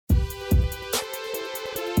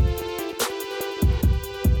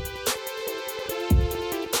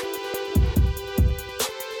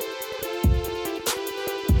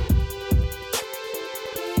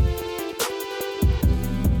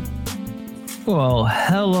Well,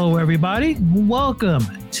 hello, everybody. Welcome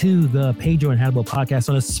to the Pedro and Hannibal podcast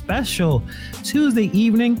on a special Tuesday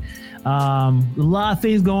evening. A lot of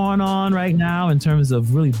things going on right now in terms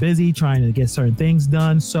of really busy trying to get certain things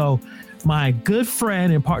done. So my good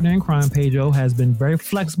friend and partner in crime, Pedro, has been very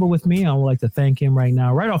flexible with me. I would like to thank him right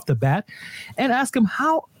now, right off the bat, and ask him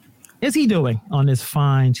how is he doing on this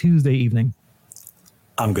fine Tuesday evening?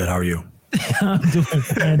 I'm good. How are you? I'm doing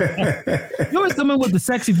fantastic. You were someone with the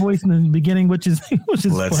sexy voice in the beginning, which is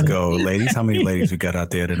Let's funny. go, ladies. How many ladies we got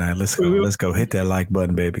out there tonight? Let's go. Let's go. Hit that like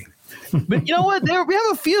button, baby. But you know what? We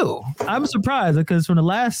have a few. I'm surprised because from the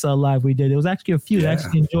last live we did, it was actually a few that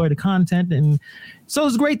actually enjoyed the content, and so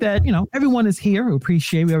it's great that everyone is here. We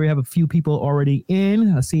appreciate. We already have a few people already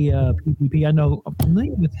in. I see PPP. I know I'm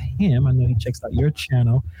familiar with him. I know he checks out your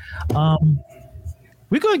channel.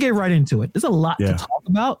 We're going to get right into it. There's a lot to talk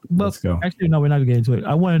about, but actually, no, we're not going to get into it.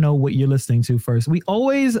 I want to know what you're listening to first. I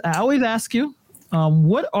always ask you,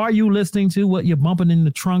 what are you listening to? What you're bumping in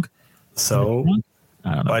the trunk? So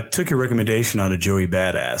I don't know. I took your recommendation on the Joey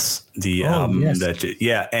Badass, the album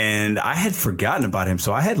and I had forgotten about him.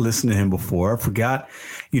 So I had listened to him before. I forgot,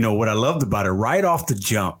 what I loved about it right off the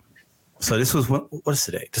jump. So this was what is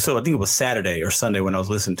today? So I think it was Saturday or Sunday when I was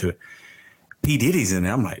listening to it. P. Diddy's in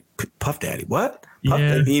there. I'm like, Puff Daddy, what? Puff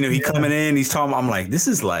Daddy, he coming in, he's talking. I'm like, this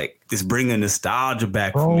is like this bringing nostalgia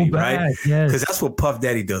back for me, right? Because that's what Puff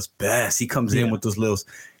Daddy does best. He comes in with those little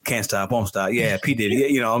can't stop, won't stop. Yeah, P.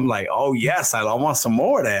 Diddy. I'm like, oh yes, I want some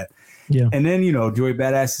more of that. Yeah. And then Joey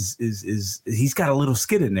Badass is he's got a little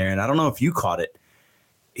skit in there, and I don't know if you caught it.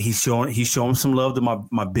 He's showing some love to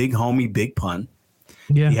my big homie, Big Pun.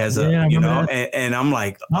 Yeah, he has and I'm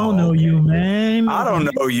like, I don't know you, man. I don't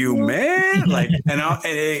know you, man. Like, and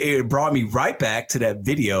it brought me right back to that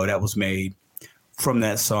video that was made from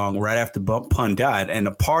that song right after Pun died. And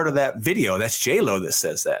a part of that video, that's J-Lo that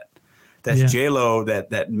says that. That's J-Lo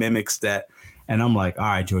that mimics that. And I'm like, all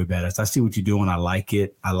right, Joey Badass, I see what you're doing. I like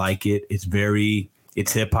it.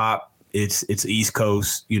 It's hip hop. It's East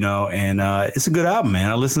Coast, and it's a good album,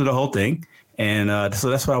 man. I listened to the whole thing. And so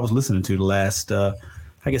that's what I was listening to the last,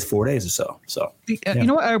 4 days or so. So, you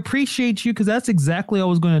know what? I appreciate you because that's exactly what I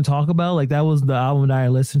was going to talk about. Like that was the album that I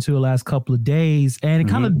listened to the last couple of days, and it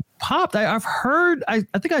kind of popped. I've heard. I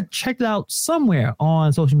think I checked it out somewhere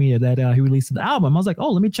on social media that he released the album. I was like,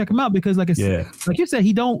 oh, let me check him out because, like you said,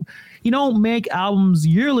 he don't make albums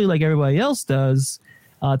yearly like everybody else does.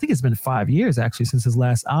 I think it's been 5 years actually since his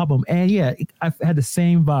last album. And I've had the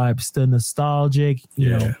same vibes, the nostalgic,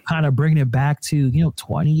 kind of bringing it back to,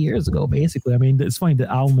 20 years ago, basically. I mean, it's funny. The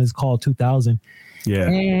album is called 2000. Yeah.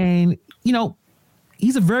 And,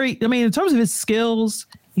 he's in terms of his skills,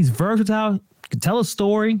 he's versatile. He can tell a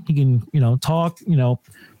story. He can, talk,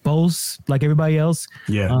 boast like everybody else.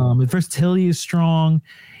 Yeah. His versatility is strong.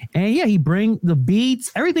 And he bring the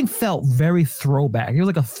beats. Everything felt very throwback. It was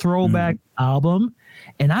like a throwback album.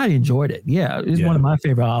 And I enjoyed it. Yeah, it's one of my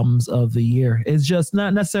favorite albums of the year. It's just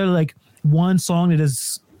not necessarily like one song that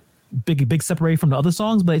is big separate from the other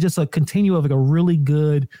songs, but it's just a continue of like a really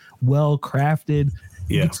good, well crafted.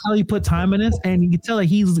 You can tell he put time in this, and you can tell that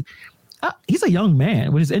he's a young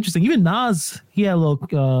man, which is interesting. Even Nas, he had a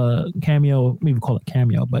little cameo, maybe call it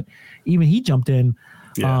cameo, but even he jumped in.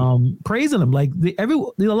 Praising him like there's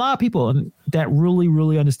a lot of people that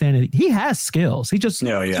really understand it. He has skills. He just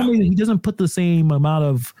he doesn't put the same amount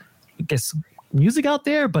of music out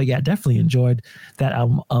there, but definitely enjoyed that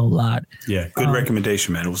album a lot. Yeah, good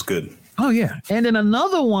recommendation, man. It was good. Oh yeah, and then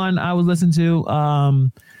another one I was listening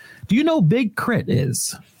to. Do you know Big Crit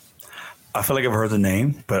is? I feel like I've heard the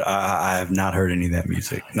name, but I have not heard any of that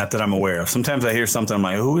music. Not that I'm aware of. Sometimes I hear something, I'm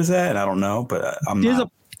like, who is that? And I don't know, but I'm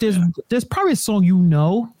not. There's probably a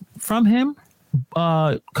song from him,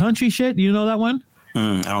 country shit. Do you know that one?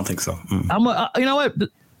 I don't think so. You know what?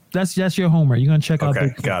 That's your homework. You're gonna check out.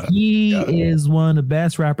 Got it. He is one of the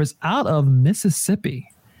best rappers out of Mississippi,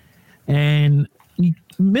 and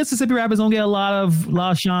Mississippi rappers don't get a lot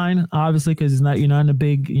of shine, obviously, because you're not in the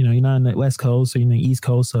big, you're not in the West Coast or you're in the East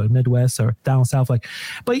Coast or Midwest or down south,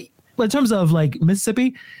 but in terms of like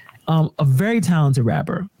Mississippi, a very talented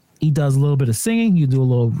rapper. He does a little bit of singing. You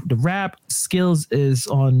do the rap skills is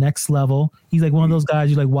on next level. He's like one of those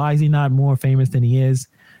guys. You're like, why is he not more famous than he is?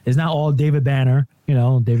 It's not all David Banner,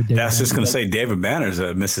 David. That's just going to say David Banner's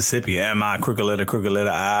a Mississippi. Am I crooked letter,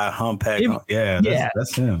 I humpback?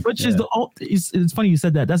 That's him. Which is it's funny you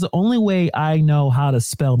said that. That's the only way I know how to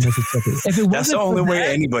spell Mississippi. If it that's the only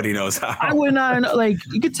way anybody knows how. I would not know. Like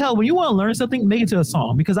you could tell when you want to learn something, make it to a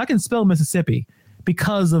song because I can spell Mississippi.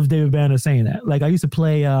 Because of David Banner saying that. Like I used to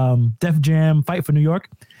play Def Jam Fight for New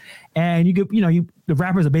York, and the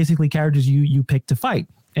rappers are basically characters you pick to fight.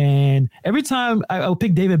 And every time I'll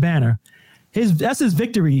pick David Banner, that's his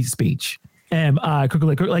victory speech. And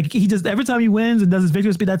like he just every time he wins and does his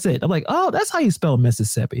victory speech, that's it. I'm like, oh, that's how you spell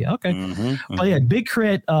Mississippi. Okay. But yeah, Big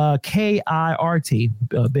Crit, Kirt,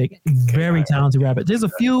 big, very talented rapper. There's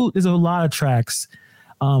a lot of tracks.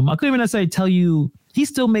 I couldn't even necessarily tell you, he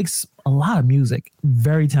still makes a lot of music.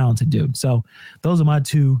 Very talented dude. So those are my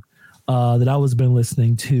two that I was been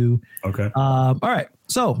listening to. Okay. All right.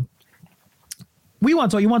 So you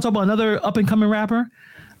want to talk about another up and coming rapper,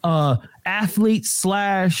 athlete /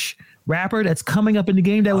 rapper that's coming up in the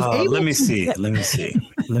game that was able let me see.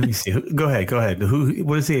 Go ahead.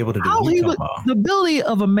 What is he able to do? The ability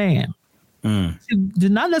of a man to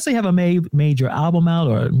not necessarily have a major album out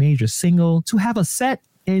or a major single, to have a set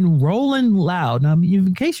in Rolling Loud. Now,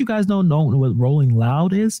 in case you guys don't know what Rolling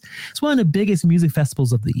Loud is, it's one of the biggest music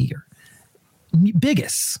festivals of the year.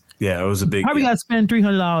 Biggest. Yeah, it was a big. Probably got to spend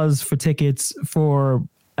 $300 for tickets for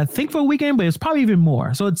a weekend, but it's probably even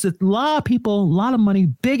more. So it's a lot of people, a lot of money,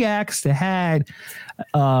 big acts that had,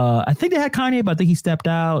 I think they had Kanye, but I think he stepped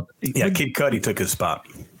out. Yeah, Kid Cudi took his spot.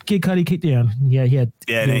 Kid Cudi, he had.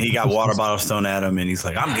 Yeah, and then he got water bottles thrown at him, and he's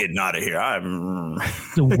like, I'm getting out of here.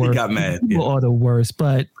 The worst. He got mad. People are the worst,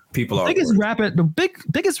 but people are the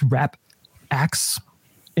biggest rap acts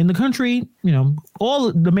in the country,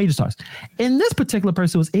 all the major stars. And this particular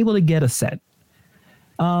person was able to get a set.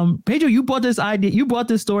 Pedro, you brought this idea. You brought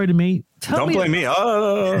this story to me. Don't blame me.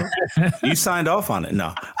 You signed off on it.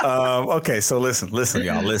 No. Okay. So listen,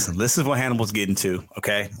 y'all. Listen. This is what Hannibal's getting to.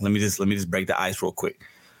 Okay. Let me just break the ice real quick.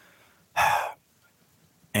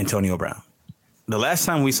 Antonio Brown. The last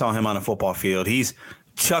time we saw him on a football field, he's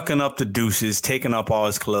chucking up the deuces, taking up all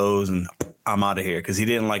his clothes, and I'm out of here, because he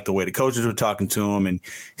didn't like the way the coaches were talking to him, and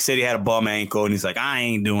he said he had a bum ankle, and he's like, I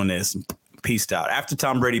ain't doing this. And peaced out. After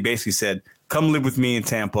Tom Brady basically said, come live with me in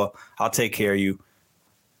Tampa. I'll take care of you.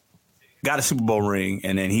 Got a Super Bowl ring,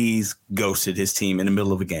 and then he's ghosted his team in the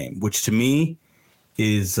middle of a game, which to me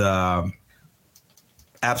is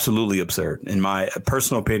absolutely absurd. In my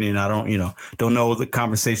personal opinion, I don't know the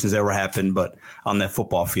conversations that were happening, but on that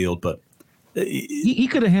football field, but he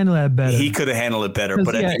could have handled that better. He could have handled it better.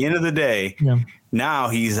 But at the end of the day, now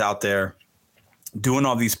he's out there doing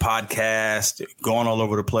all these podcasts, going all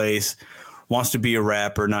over the place, wants to be a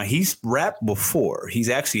rapper. Now, he's rapped before. He's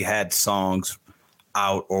actually had songs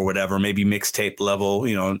out or whatever, maybe mixtape level,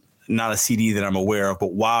 not a CD that I'm aware of.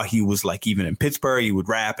 But while he was like even in Pittsburgh, he would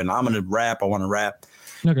rap, and I'm going to rap. I want to rap.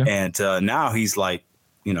 Okay. And now he's like,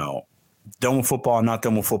 done with football, not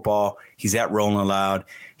done with football. He's at Rolling Loud.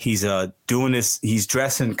 He's doing this. He's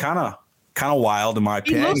dressing kind of wild, in my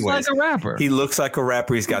opinion. He looks like a rapper. He looks like a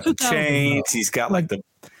rapper. He's got the chains. He's got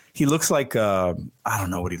he looks like I don't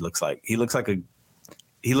know what he looks like. He looks a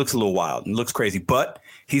little wild and looks crazy, but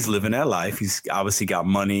he's living that life. He's obviously got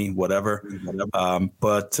money, whatever.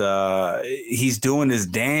 But he's doing his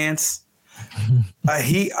dance.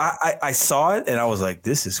 I saw it and I was like,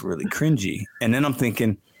 this is really cringy. And then I'm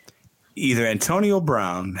thinking, either Antonio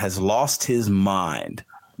Brown has lost his mind,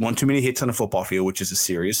 won too many hits on the football field, which is a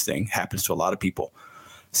serious thing, happens to a lot of people.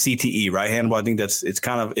 CTE, right, Hannibal? I think it's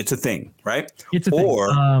a thing, right? It's a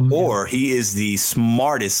thing. Or he is the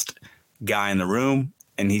smartest guy in the room,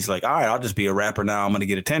 and he's like, all right, I'll just be a rapper now. I'm going to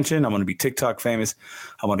get attention. I'm going to be TikTok famous.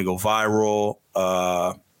 I'm going to go viral.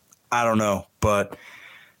 I don't know, but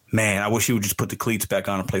man, I wish he would just put the cleats back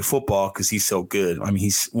on and play football, because he's so good. I mean,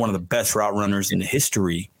 he's one of the best route runners in the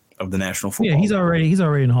history of the National Football. Yeah, he's already in he's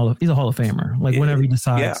a Hall of Famer. Like whenever he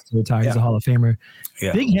decides to retire, he's a Hall of Famer.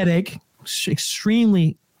 Yeah. Big headache,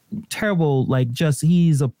 extremely terrible. Like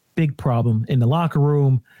he's a big problem in the locker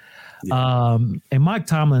room. Yeah. And Mike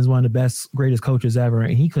Tomlin is one of the greatest coaches ever,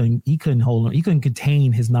 and he couldn't hold him. He couldn't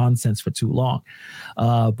contain his nonsense for too long.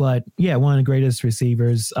 But yeah, one of the greatest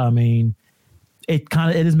receivers. I mean, it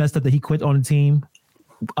is messed up that he quit on the team.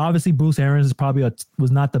 Obviously, Bruce Arians is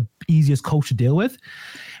was not the easiest coach to deal with.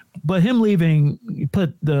 But him leaving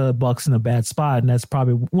put the Bucs in a bad spot, and that's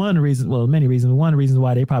probably one of the reasons. Well, many reasons. One of the reasons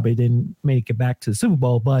why they probably didn't make it back to the Super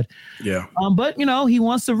Bowl. But but he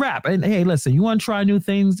wants to rap, and hey, listen, you want to try new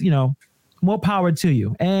things, more power to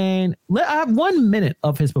you. And I have 1 minute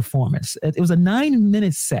of his performance. It was a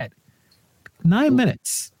 9-minute set, 9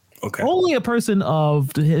 minutes. Okay. Only a person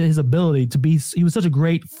of his ability to be. He was such a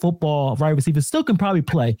great football wide receiver. Still can probably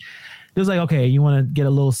play. It was like, okay, you want to get a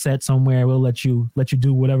little set somewhere, we'll let you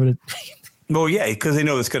do whatever. Well, yeah, because they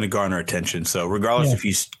know it's going to garner attention. So regardless if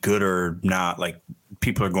he's good or not, like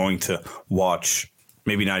people are going to watch,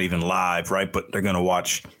 maybe not even live, right? But they're going to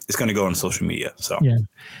watch. It's going to go on social media. So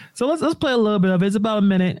so let's play a little bit of it. It's about a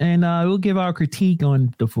minute, and we'll give our critique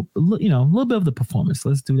on the a little bit of the performance.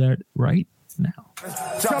 Let's do that right now.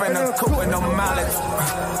 Jump in the coupe with no mileage.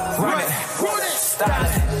 Run it, style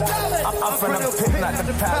it. I'm from the pit, not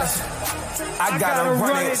the palace. I gotta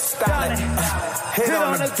run it, style it. Hit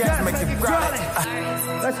on the gas, make it grind it.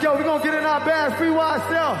 Let's go, we're gonna get in our bag, free wild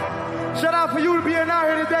self. Shout out for you to being out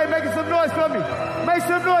here today, making some noise for me. Make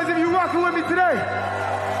some noise if you rocking with me today.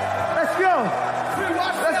 Let's go.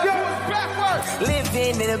 Let's go.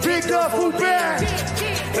 Living in a Big up food bag.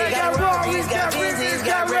 They got Rory's, got Rizzy's,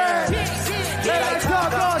 got Red. Let's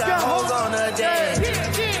talk all day. hoes on the day.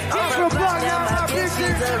 I'm from block, now my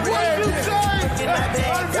bitches. What you say? Get my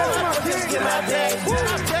bag, get my bag, get my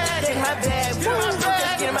bag, get my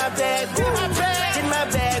bag, get my bag, get my bag, get my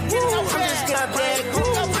bag, get my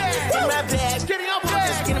bag, get my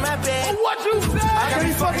bag, get my bag. What you say? I got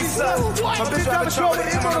these fucking sucks. My bitch got a show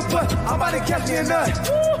with him on the butt. I'm about to catch me a nut.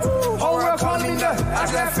 Whole world calling me nut. I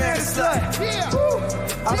got that fan slut.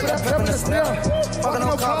 I got that pepper in the smell. Fucking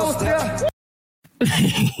no cobble still.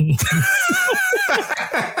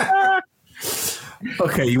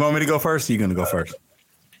 Okay, you want me to go first? Or you gonna go first?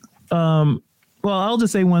 Well, I'll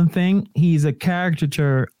just say one thing. He's a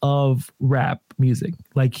caricature of rap music.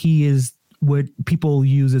 Like, he is what people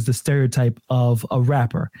use as the stereotype of a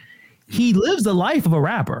rapper. He lives the life of a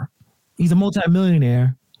rapper. He's a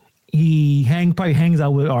multimillionaire. He probably hangs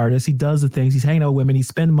out with artists. He does the things. He's hanging out with women. He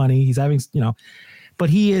spends money. He's having, but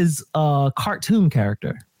he is a cartoon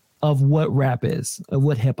character of what rap is, of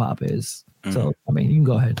what hip hop is. Mm-hmm. So, I mean, you can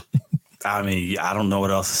go ahead. I mean, I don't know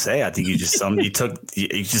what else to say. I think you just summed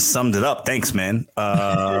it up. Thanks, man.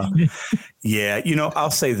 Yeah,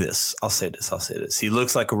 I'll say this. He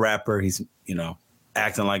looks like a rapper. He's,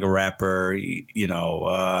 acting like a rapper. It's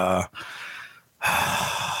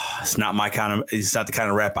not it's not the kind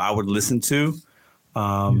of rap I would listen to.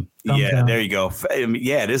 Down. There you go.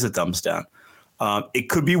 Yeah, it is a thumbs down. It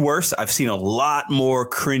could be worse. I've seen a lot more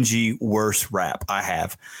cringy, worse rap. I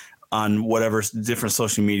have. On whatever different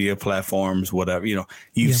social media platforms, whatever,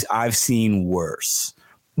 I've seen worse,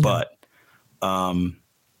 but I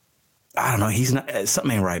don't know. He's not,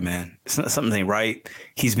 something ain't right, man. Something ain't right.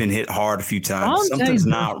 He's been hit hard a few times. Something's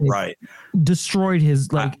not right. Destroyed his,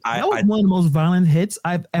 that was one of the most violent hits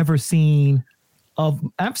I've ever seen.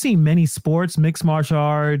 I've seen many sports, mixed martial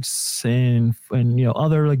arts and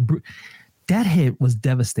other that hit was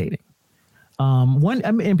devastating.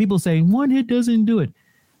 And people say one hit doesn't do it.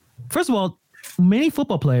 First of all, many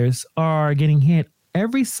football players are getting hit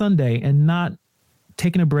every Sunday and not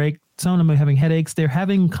taking a break. Some of them are having headaches. They're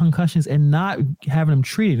having concussions and not having them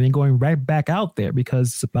treated and going right back out there because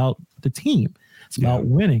it's about the team. It's about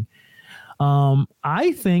winning.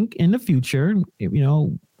 I think in the future,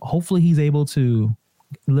 hopefully he's able to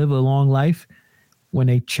live a long life. When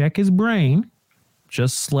they check his brain,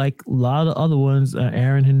 just like a lot of other ones,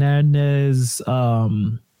 Aaron Hernandez,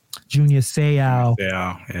 Junior Seau.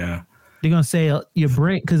 Yeah. They're going to say your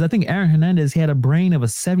brain, because I think Aaron Hernandez had a brain of a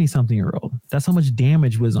 70-something-year-old. That's how much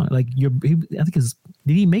damage was on it. Did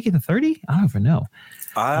he make it to 30? I don't even know.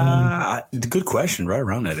 Good question. Right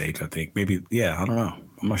around that age, I think. Maybe, I don't know.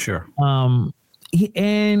 I'm not sure. And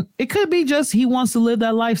it could be just he wants to live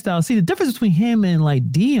that lifestyle. See, the difference between him and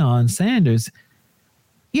Deion Sanders,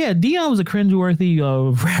 Deion was a cringeworthy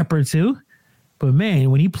rapper too. But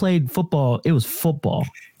man, when he played football, it was football.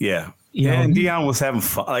 Yeah. And Deion was having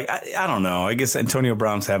fun. I don't know. I guess Antonio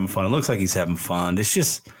Brown's having fun. It looks like he's having fun. It's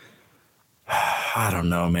just, I don't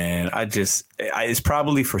know, man. It's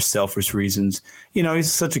probably for selfish reasons.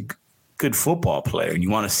 He's such a good football player. And you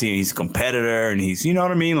want to see him. He's a competitor and he's, you know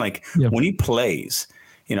what I mean? When he plays,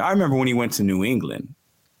 I remember when he went to New England,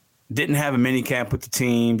 didn't have a mini camp with the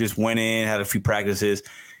team, just went in, had a few practices.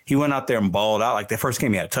 He went out there and balled out. The first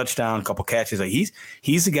game, he had a touchdown, a couple catches.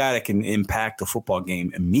 He's the guy that can impact the football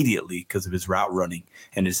game immediately because of his route running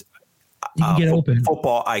and his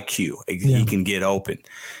football IQ. He can get open.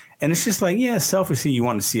 And it's just selfishly, you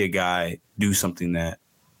want to see a guy do something that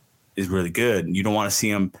is really good. You don't want to see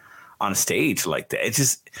him on a stage like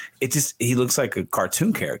that. He looks like a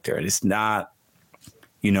cartoon character. And it's not,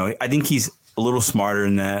 I think he's a little smarter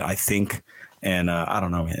than that, I think. And I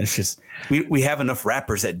don't know, man. It's just we have enough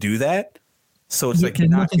rappers that do that, so it's you're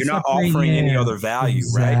not offering any other value,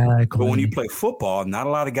 right? But when you play football, not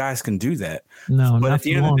a lot of guys can do that. No, but at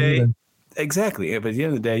the end of the day, exactly. But at the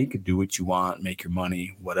end of the day, you can do what you want, make your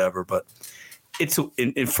money, whatever. But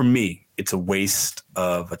for me, it's a waste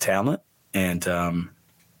of a talent, and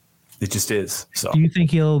it just is. So, do you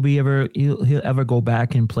think he'll ever go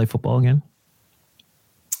back and play football again?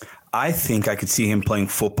 I think I could see him playing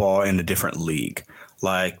football in a different league,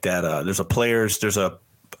 like that. There's a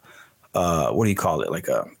what do you call it? Like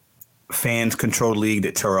a fans controlled league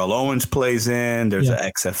that Terrell Owens plays in. There's an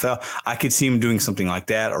XFL. I could see him doing something like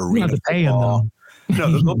that. Or you have to pay him though.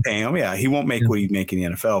 No, they'll pay him. Yeah, he won't make what he'd make in the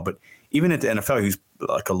NFL. But even at the NFL, he's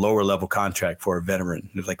like a lower level contract for a veteran.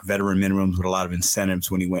 There's like veteran minimums with a lot of incentives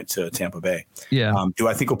when he went to Tampa Bay. Yeah. Do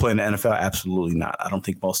I think he'll play in the NFL? Absolutely not. I don't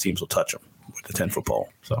think most teams will touch him with the 10-foot pole.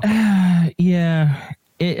 So yeah.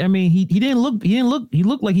 He didn't look. He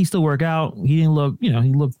looked like he still work out. He didn't look. He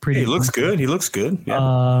looked pretty. He looks good. He looks good.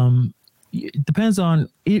 Yeah. It depends on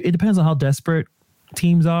how desperate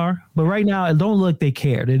teams are. But right now, it don't look like they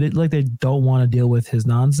care. They look like they don't want to deal with his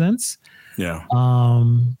nonsense. Yeah.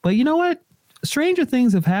 But you know what? Stranger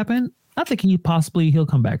things have happened. I think he'll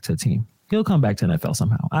come back to the team. He'll come back to NFL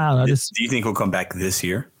somehow. I don't know. Do you think he'll come back this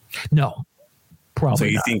year? No. Probably so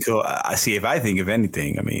you not. think if I think of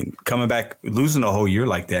anything, coming back, losing a whole year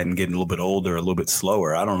like that and getting a little bit older, a little bit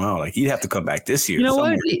slower, I don't know. Like he'd have to come back this year. You know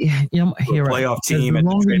what? You're right. Playoff team. The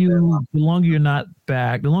longer you're not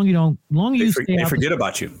back, the longer you stay they out, forget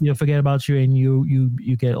about you. They'll forget about you, and you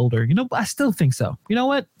get older. I still think so. You know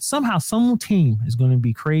what? Somehow, some team is going to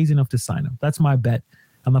be crazy enough to sign him. That's my bet.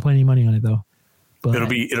 I'm not putting any money on it though. But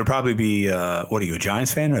it'll probably be. What are you, a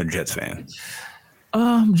Giants fan or a Jets fan?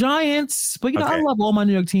 Giants, but I love all my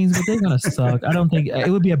New York teams, but they're gonna suck. I don't think it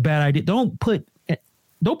would be a bad idea. Don't put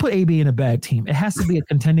AB in a bad team. It has to be a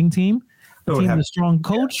contending team, a team with a strong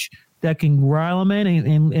coach that can rile him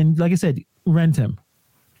in and like I said, rent him.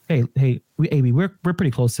 Hey, AB, we're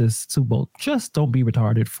pretty close to Super Bowl. Just don't be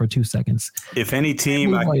retarded for 2 seconds. If any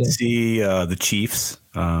team, I could see the Chiefs.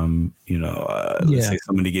 Let's say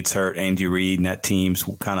somebody gets hurt, Andy Reid, and that team's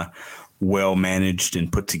kind of well managed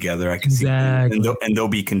and put together. I can see, and they'll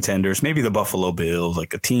be contenders. Maybe the Buffalo Bills,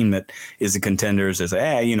 like a team that is a contender, says,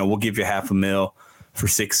 we'll give you $500,000 for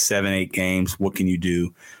 6, 7, 8 games. What can you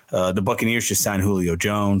do? The Buccaneers just signed Julio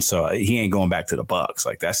Jones, so he ain't going back to the Bucs.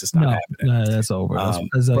 Like that's just not happening. No, that's over.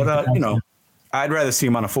 I'd rather see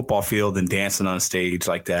him on a football field than dancing on a stage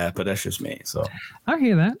like that. But that's just me. So I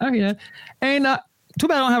hear that. And too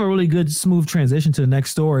bad I don't have a really good smooth transition to the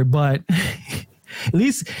next story, but. At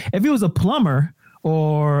least if he was a plumber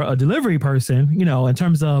or a delivery person, in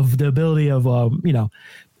terms of the ability of,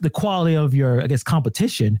 the quality of your, I guess,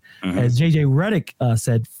 competition, as JJ Reddick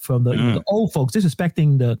said from the old folks,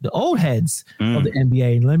 disrespecting the old heads of the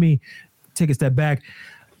NBA. And let me take a step back.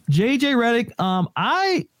 JJ Reddick,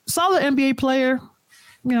 I saw the NBA player,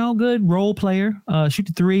 good role player, shoot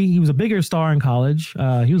the three. He was a bigger star in college.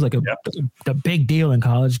 He was like a big deal in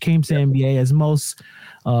college, came to NBA as most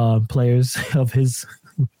players of his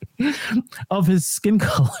skin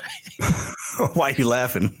color. Why are you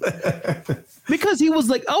laughing? Because he was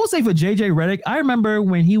like, I would say for JJ Reddick, I remember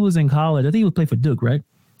when he was in college, I think he would play for Duke, right?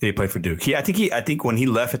 He played for Duke. I think when he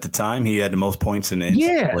left at the time, he had the most points in the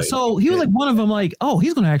NCAA. So he was like one of them, like, oh,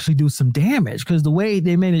 he's going to actually do some damage because the way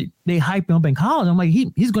they made it, they hyped him up in college. I'm like,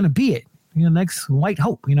 he's going to be it. Next white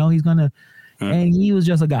hope. He's going to, and he was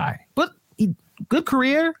just a guy. But good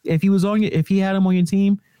career. If he had him on your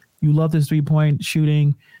team, you loved his 3-point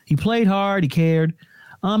shooting. He played hard. He cared.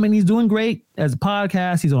 And he's doing great as a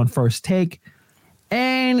podcast. He's on First Take.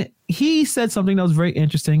 And he said something that was very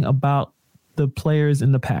interesting about the players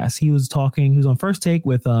in the past. He was on First Take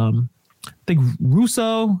with I think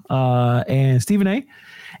Russo and Stephen A.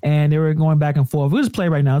 And they were going back and forth. We'll just play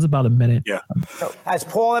right now. It's about a minute. Yeah. So, has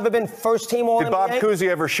Paul ever been first team All-NBA? Did Bob Cousy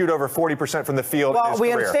ever shoot over 40% from the field? Well, in his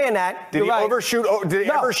we career? Understand that. Did he overshoot? Did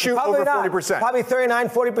he ever shoot over 40%? Probably 39,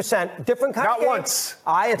 40%. Different kind of game. Not once.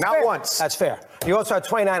 Not fair. Once. That's fair. You also had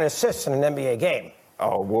 29 assists in an NBA game.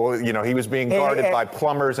 Oh, well, he was being guarded by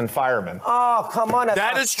plumbers and firemen. Oh, come on.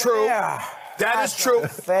 That is true. That is true.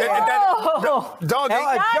 Doggy,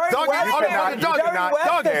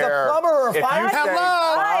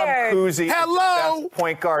 hello, best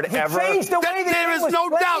point guard ever. There is no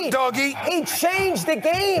doubt, Doggy. He changed the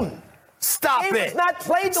game. Stop it. It's not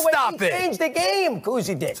played the way he changed the game.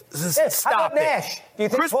 Cousy did. Stop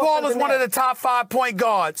it. Chris Paul is one of the top 5 point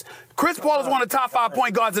guards. Chris Paul is one of the top 5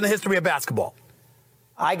 point guards in the history of basketball.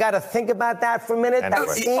 I got to think about that for a minute. That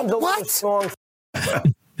seems a little strong.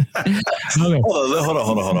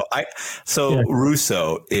 Hold on.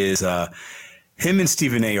 Russo is him and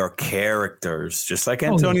Stephen A are characters, just like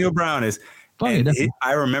Antonio Brown is.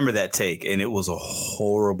 I remember that take, and it was a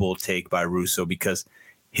horrible take by Russo because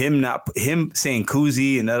him saying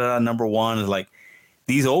Cousy and number one is like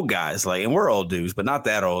these old guys, like, and we're old dudes, but not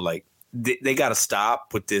that old. Like they got to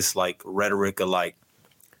stop with this like rhetoric of like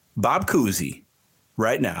Bob Cousy.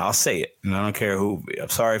 Right now, I'll say it, and I don't care who. I'm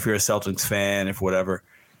sorry if you're a Celtics fan, if whatever.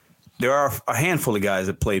 There are a handful of guys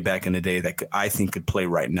that played back in the day that I think could play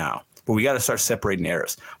right now. But we got to start separating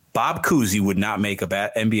eras. Bob Cousy would not make a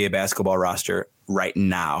NBA basketball roster right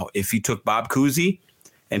now. If you took Bob Cousy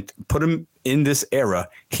and put him in this era,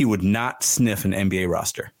 he would not sniff an NBA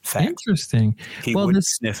roster. Fact. Interesting. He wouldn't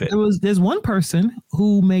sniff it. There's one person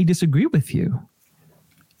who may disagree with you.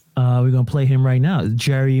 We're gonna play him right now.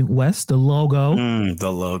 Jerry West, the logo.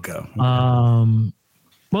 The logo.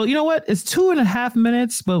 Well, you know what? It's 2.5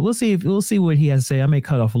 minutes, but we'll see what he has to say. I may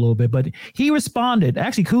cut off a little bit, but he responded.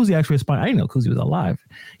 Actually, Cousy responded. I didn't know Cousy was alive.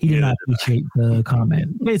 He did not appreciate the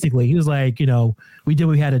comment. Basically, he was like, we did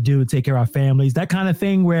what we had to do to take care of our families. That kind of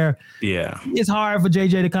thing where it's hard for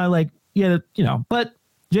JJ to kind of like, but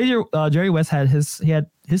Jerry West had his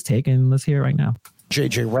take, and let's hear it right now.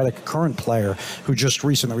 J.J. Reddick, a current player who just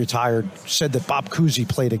recently retired, said that Bob Cousy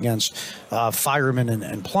played against firemen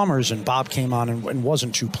and plumbers, and Bob came on and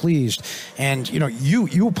wasn't too pleased. And,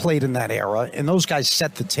 you played in that era, and those guys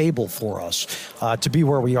set the table for us to be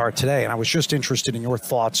where we are today. And I was just interested in your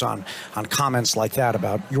thoughts on comments like that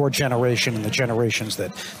about your generation and the generations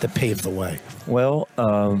that paved the way. Well,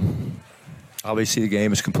 obviously the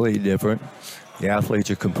game is completely different. The athletes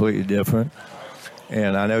are completely different.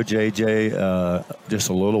 And I know JJ just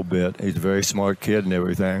a little bit. He's a very smart kid and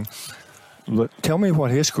everything. Look, tell me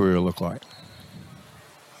what his career looked like.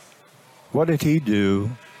 What did he do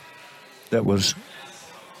that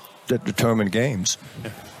determined games?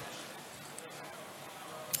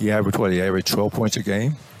 He averaged 12 points a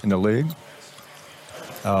game in the league.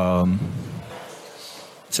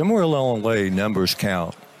 Somewhere along the way, numbers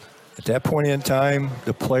count. At that point in time,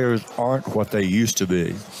 the players aren't what they used to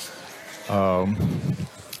be.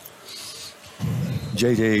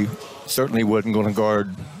 JJ certainly wasn't going to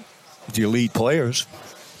guard the elite players.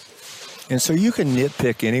 And so you can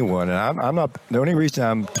nitpick anyone. And I'm not, the only reason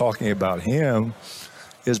I'm talking about him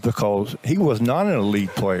is because he was not an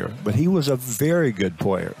elite player, but he was a very good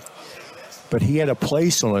player. But he had a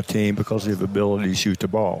place on a team because of his ability to shoot the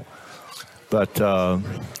ball. But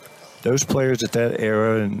those players at that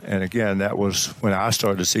era, and again, that was when I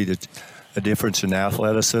started to see a difference in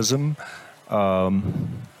athleticism.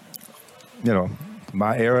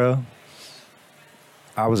 My era,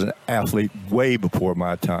 I was an athlete way before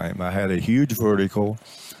my time. I had a huge vertical.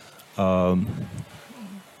 Probably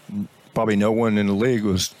no one in the league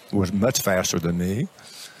was much faster than me.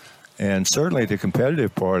 And certainly the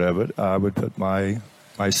competitive part of it, I would put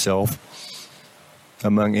myself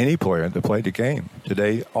among any player that played the game.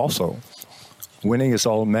 Today also, winning is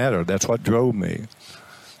all that matters. That's what drove me.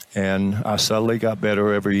 And I subtly got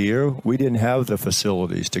better every year. We didn't have the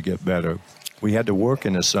facilities to get better. We had to work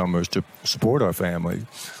in the summers to support our family.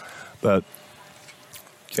 But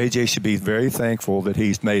AJ should be very thankful that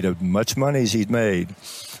he's made as much money as he's made.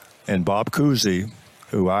 And Bob Cousy,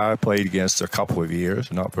 who I played against a couple of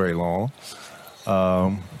years, not very long,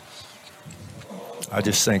 I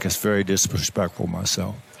just think it's very disrespectful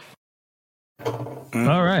myself.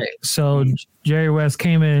 All right. So Jerry West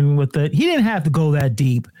came in with he didn't have to go that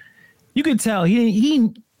deep. You could tell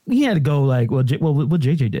he had to go like, what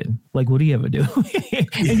JJ did. Like, what did he ever do?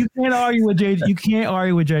 And you can't argue with JJ. You can't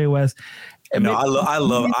argue with Jerry West.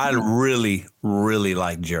 I really, really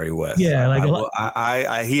like Jerry West.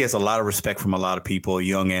 Yeah, he has a lot of respect from a lot of people,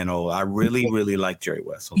 young and old. I really, really like Jerry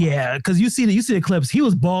West. Yeah, because you see the clips. He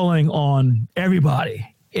was balling on everybody.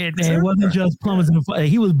 It wasn't just plumbers in the fight.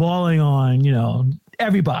 He was balling on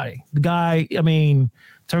everybody. The guy. I mean, in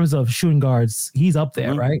terms of shooting guards, he's up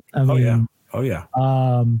there, right? Oh yeah.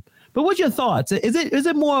 But what's your thoughts? Is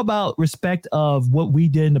it more about respect of what we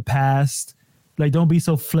did in the past? Like, don't be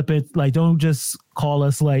so flippant. Like, don't just call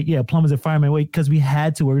us like, plumbers and firemen. Wait, because we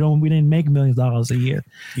had to. We didn't make $millions a year.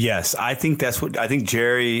 Yes, I think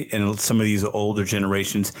Jerry and some of these older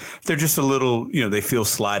generations, they're just a little, they feel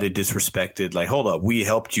slighted, disrespected. Like, hold up, we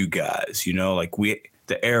helped you guys.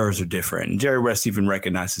 The eras are different. And Jerry West even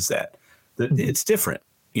recognizes that it's different.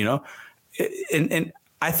 And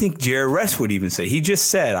I think Jerry West would even say, he just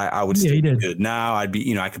said, I would still be good now. I'd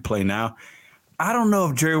be, I could play now. I don't know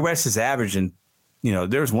if Jerry West is averaging.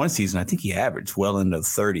 There was one season, I think he averaged well into the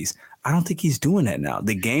 30s. I don't think he's doing that now.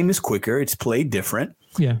 The game is quicker. It's played different.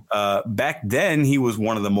 Yeah. Back then, he was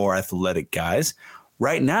one of the more athletic guys.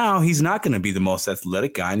 Right now, he's not going to be the most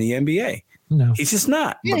athletic guy in the NBA. No. He's just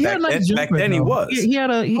not. Yeah, but back then he was. He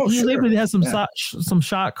was able to have some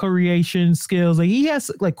shot creation skills. Like, he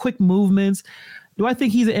has like quick movements. Do I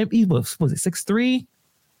think was it 6'3"?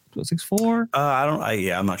 6'4"?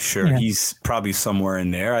 I'm not sure. Yeah. He's probably somewhere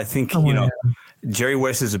in there. I think Jerry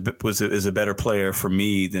West is a better player for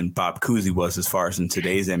me than Bob Cousy was as far as in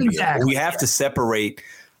today's NBA. Exactly. We have to separate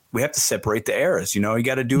the eras. You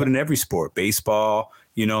got to do it in every sport. Baseball,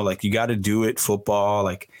 you got to do it. Football,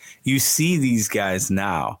 like you see these guys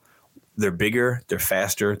now. they're bigger, they're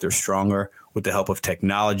faster, they're stronger with the help of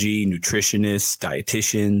technology, nutritionists,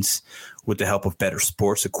 dietitians, with the help of better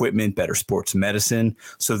sports equipment, better sports medicine.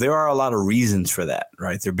 So there are a lot of reasons for that,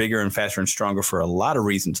 right? They're bigger and faster and stronger for a lot of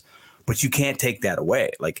reasons, but you can't take that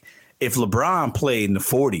away. Like if LeBron played in the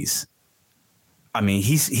 40s, I mean,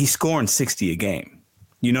 he's scoring 60 a game.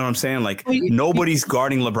 You know what I'm saying? Like nobody's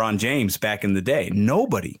guarding LeBron James back in the day.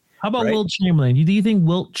 Nobody. How about Wilt Chamberlain? Do you think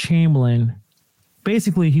Wilt Chamberlain,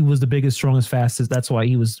 basically he was the biggest, strongest, fastest. That's why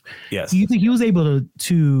he was. Yes. Do you think he was able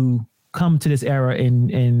to come to this era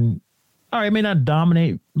and all right, may not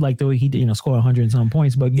dominate like the way he did, score 100 and some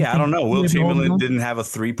points, but I don't know. Wilt Chamberlain didn't have a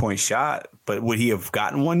 3-point shot, but would he have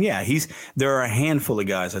gotten one? Yeah, there are a handful of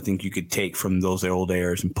guys I think you could take from those old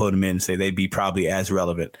eras and put them in and say they'd be probably as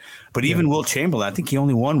relevant. But even Wilt Chamberlain, I think he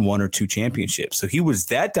only won 1 or 2 championships. So he was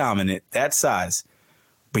that dominant, that size,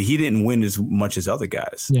 but he didn't win as much as other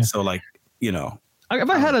guys. Yeah. So like, If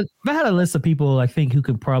I had a list of people I think who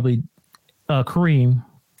could probably Kareem,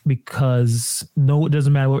 because it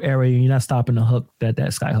doesn't matter what area, you're not stopping the hook,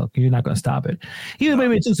 that sky hook. You're not going to stop it. Even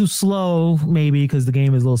maybe it's too slow, maybe because the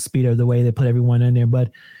game is a little speeder the way they put everyone in there. But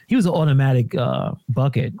he was an automatic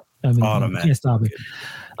bucket. I mean, you can't stop it.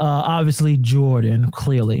 Obviously, Jordan,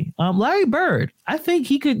 clearly. Larry Bird, I think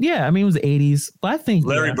he could. Yeah, I mean, it was the 80s, but I think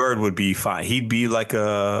Larry Bird would be fine. He'd be like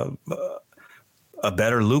a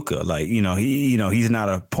better Luka. Like he's not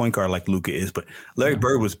a point guard like Luka is, but Larry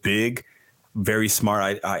Bird was big. Very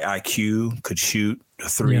smart IQ, could shoot a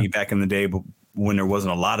 3 back in the day, but when there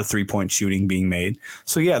wasn't a lot of 3-point shooting being made.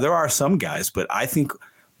 So, there are some guys, but I think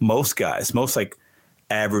most like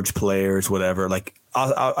average players, whatever, like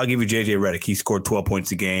I'll give you JJ Reddick. He scored 12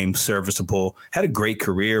 points a game, serviceable, had a great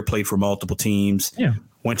career, played for multiple teams,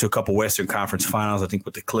 went to a couple Western Conference finals, I think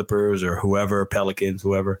with the Clippers or whoever, Pelicans,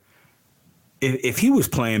 whoever. If he was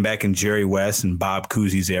playing back in Jerry West and Bob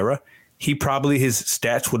Cousy's era, his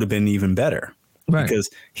stats would have been even better, right? Because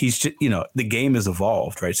he's just, the game has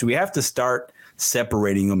evolved, right? So we have to start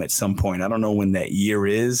separating them at some point. I don't know when that year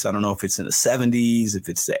is. I don't know if it's in the 70s, if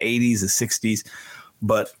it's the 80s, the 60s,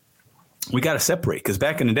 but we got to separate because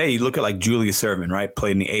back in the day, you look at like Julius Erving, right?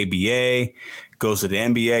 Played in the ABA, goes to the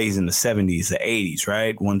NBA. He's in the 70s, the 80s,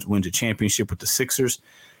 right? Wins a championship with the Sixers.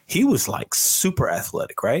 He was like super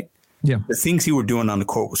athletic, right? Yeah. The things he were doing on the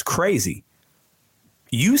court was crazy.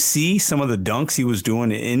 You see some of the dunks he was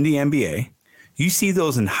doing in the NBA. You see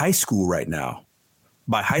those in high school right now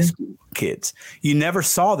by high school kids. You never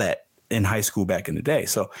saw that in high school back in the day.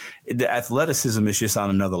 So the athleticism is just on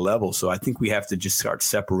another level. So I think we have to just start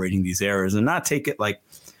separating these eras and not take it like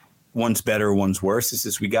one's better, one's worse. It's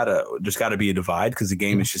just there's got to be a divide because the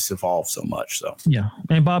game has just evolved so much. So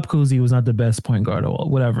and Bob Cousy was not the best point guard or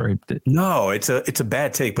whatever. No, it's a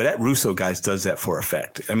bad take, but that Russo guy does that for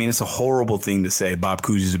effect. I mean, it's a horrible thing to say. Bob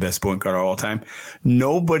Cousy is the best point guard of all time.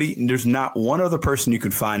 There's not one other person you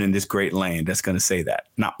could find in this great land that's going to say that.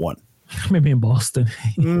 Not one. Maybe in Boston.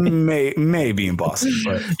 Maybe in Boston.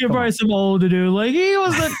 But you're probably some older dude. Like he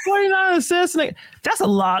was like 29 assists. That's a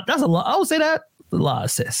lot. I would say that. A lot of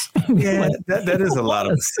assists. Yeah, that is a lot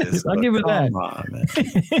of assists. I'll give it that.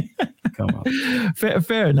 Come on, man.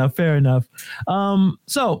 Fair enough.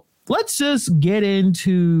 So let's just get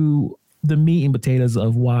into the meat and potatoes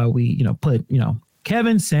of why we, put,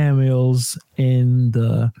 Kevin Samuels in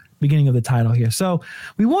the beginning of the title here. So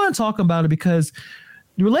we want to talk about it because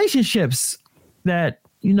the relationships that,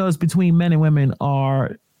 is between men and women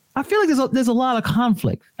I feel like there's a lot of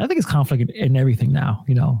conflict. I think it's conflict in everything now,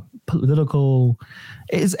 political,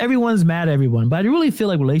 everyone's mad at everyone, but I really feel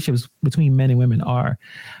like relationships between men and women are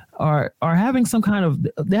having some kind of,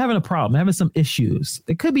 they're having a problem, having some issues.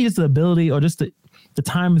 It could be just the ability or just the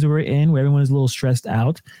times we're in where everyone is a little stressed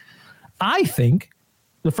out. I think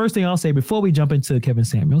the first thing I'll say before we jump into Kevin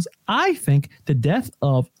Samuels, I think the death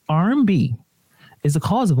of R&B is the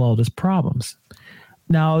cause of all these problems.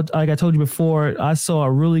 Now, like I told you before, I saw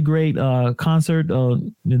a really great concert,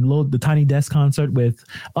 the Tiny Desk concert with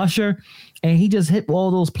Usher, and he just hit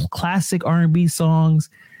all those classic R&B songs.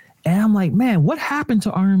 And I'm like, man, what happened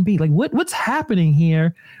to R&B? Like, what's happening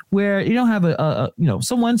here where you don't have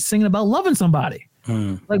someone singing about loving somebody?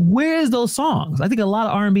 Like, where's those songs? I think a lot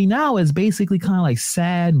of R&B now is basically kind of like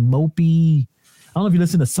sad, mopey. I don't know if you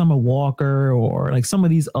listen to Summer Walker or like some of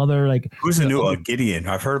these other like. Who's the new Gideon?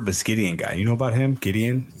 I've heard of this Gideon guy. You know about him,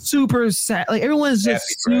 Gideon? Super sad. Like everyone's just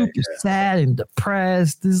super sad and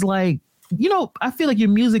depressed. It's like, I feel like your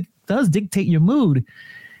music does dictate your mood.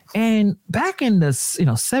 And back in the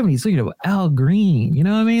 70s, so Al Green, you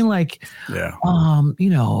know what I mean? Like, Teddy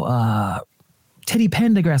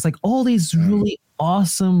Pendergrass, like all these really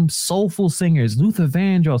awesome soulful singers, Luther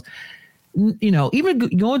Vandross. you know, even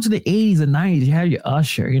going to the 80s and 90s, you had your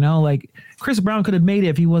Usher, you know, like Chris Brown could have made it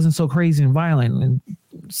if he wasn't so crazy and violent and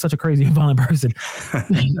such a crazy and violent person.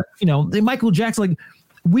 You know, Michael Jackson, like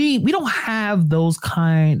we don't have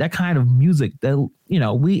that kind of music that, you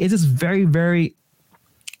know, it's just very, very,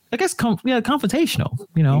 I guess, confrontational,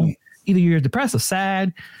 you know, either you're depressed or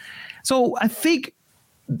sad. So I think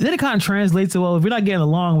then it kind of translates to, well, if we're not getting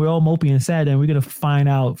along, we're all mopey and sad, then we're going to find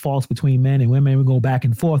out faults between men and women. We go back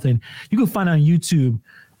and forth. And you can find on YouTube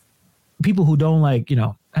people who don't like, you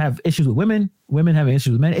know, have issues with women having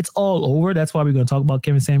issues with men. It's all over. That's why we're going to talk about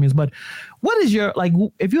Kevin Samuels. But what is your, like,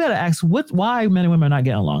 if you had to ask why men and women are not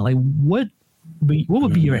getting along, like what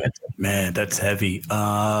would be your answer? Man, that's heavy.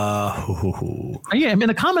 Yeah, I mean,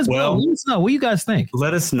 the comments below, let us know what you guys think.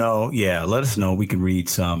 Let us know. Yeah, let us know. We can read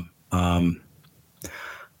some.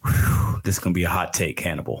 This is going to be a hot take,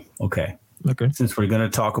 Hannibal. Okay. Since we're going to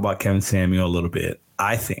talk about Kevin Samuel a little bit,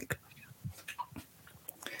 I think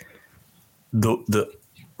the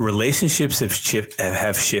relationships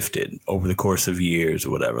have shifted over the course of years or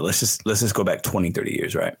whatever. Let's just go back 20, 30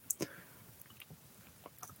 years, right?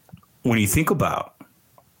 When you think about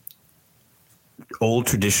old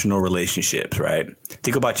traditional relationships, right?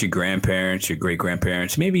 Think about your grandparents, your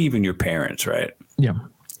great-grandparents, maybe even your parents, right? Yeah.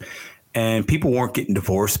 And people weren't getting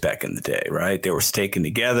divorced back in the day, right? They were staking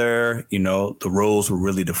together. You know, the roles were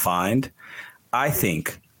really defined. I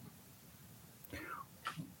think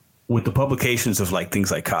with the publications of like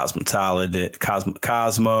things like Cosmo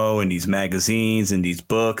and these magazines and these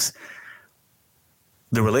books,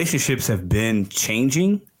 the relationships have been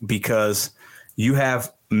changing because you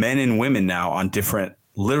have men and women now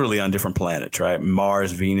literally on different planets, right?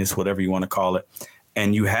 Mars, Venus, whatever you want to call it.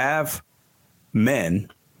 And you have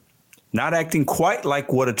men not acting quite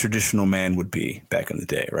like what a traditional man would be back in the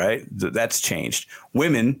day, right? That's changed.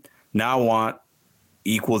 Women now want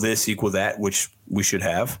equal this, equal that, which we should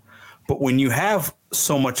have. But when you have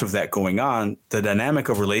so much of that going on, the dynamic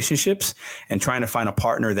of relationships and trying to find a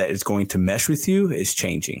partner that is going to mesh with you is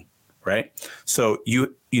changing, right? So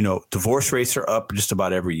you know, divorce rates are up just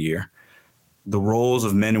about every year. The roles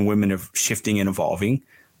of men and women are shifting and evolving,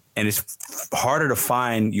 and it's harder to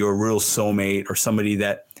find your real soulmate or somebody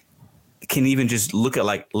that can even just look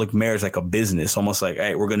marriage like a business, almost like,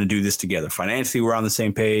 hey, we're going to do this together. Financially, we're on the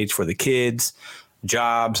same page for the kids,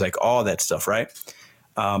 jobs, like all that stuff, right?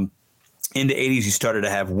 In the 80s, you started to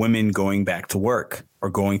have women going back to work or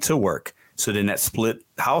going to work. So then that split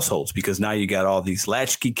households because now you got all these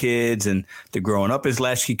latchkey kids and they're growing up as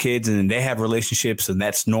latchkey kids and then they have relationships and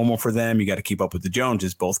that's normal for them. You got to keep up with the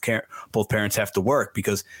Joneses. Both parents have to work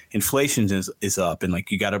because inflation is up and like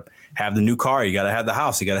you got to have the new car. You got to have the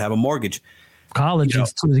house. You got to have a mortgage. College,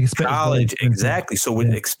 college, exactly. So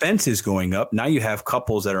with expenses going up, now you have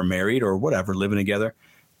couples that are married or whatever, living together,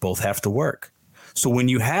 both have to work. So when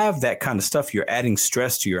you have that kind of stuff, you're adding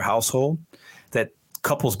stress to your household that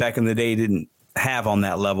couples back in the day didn't have on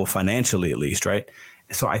that level financially, at least, right?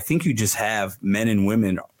 So I think you just have men and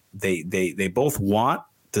women, they both want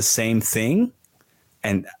the same thing,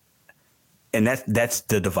 and that's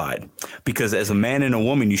the divide. Because as a man and a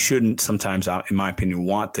woman, you shouldn't sometimes, in my opinion,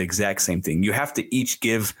 want the exact same thing. You have to each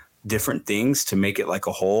give different things to make it like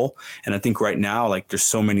a whole. And I think right now, like there's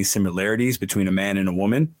so many similarities between a man and a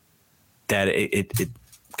woman that it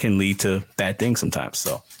can lead to bad things sometimes.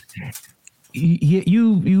 So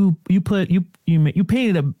you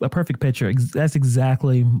painted a perfect picture. That's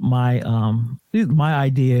exactly my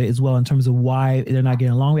idea as well in terms of why they're not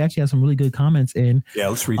getting along. We actually have some really good comments in. Yeah,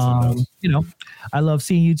 let's read some. You know, I love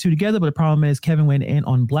seeing you two together, but the problem is Kevin went in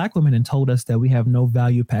on black women and told us that we have no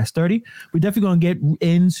value past 30. We're definitely going to get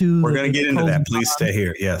into. We're going to get into that. Please stay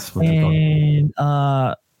here. Yes. And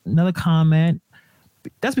another comment.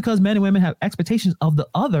 That's because men and women have expectations of the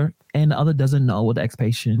other, and the other doesn't know what the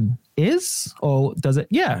expectation is, or does it?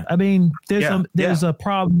 Yeah, I mean, there's a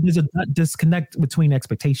problem. There's a disconnect between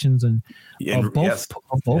expectations and of both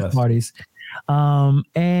parties.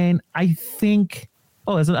 And I think,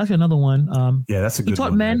 there's actually another one. That's a good one. He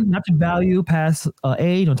taught men not to value past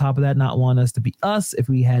age. On top of that, not want us to be us. If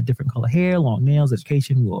we had different color hair, long nails,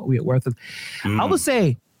 education, we are worth it. I would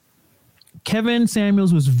say Kevin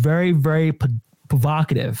Samuels was very, very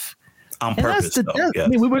provocative on purpose. I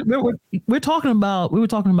mean, we were talking about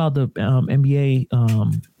the NBA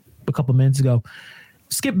a couple minutes ago.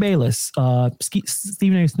 Skip Bayless,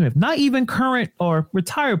 Stephen A. Smith, not even current or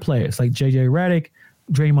retired players like JJ Reddick,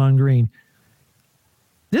 Draymond Green.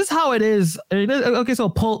 This is how it is. Okay, so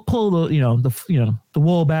pull the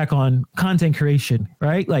wool back on content creation,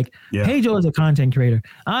 right? Like Pedro is a content creator.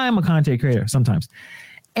 I am a content creator sometimes,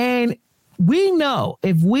 and we know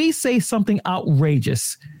if we say something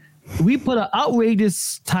outrageous, We put an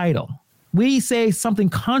outrageous title. We say something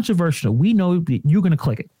controversial. We know that you're going to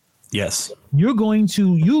click it. Yes. You're going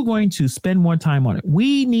to spend more time on it.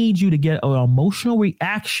 We need you to get an emotional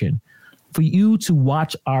reaction for you to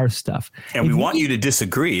watch our stuff. And we want you to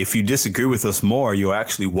disagree. If you disagree with us more, you'll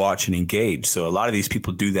actually watch and engage. So a lot of these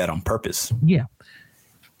people do that on purpose. Yeah.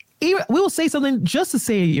 We will say something just to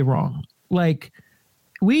say you're wrong. Like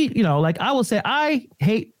I will say, I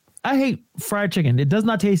hate fried chicken. It does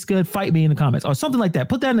not taste good. Fight me in the comments or something like that.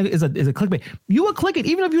 Put that as a clickbait. You would click it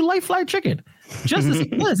even if you like fried chicken. Just to see,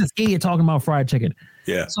 what is this idiot talking about fried chicken?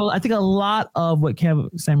 Yeah. So I think a lot of what Kevin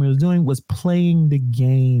Samuels was doing was playing the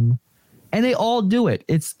game. And they all do it.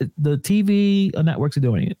 It's the TV networks are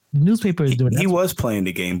doing it. The newspaper is doing it. He was playing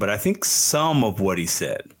the game, but I think some of what he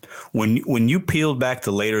said, when you peeled back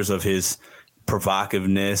the layers of his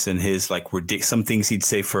provocativeness and his like some things he'd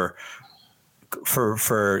say for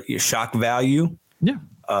shock value.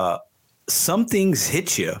 Yeah. Some things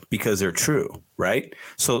hit you because they're true, right?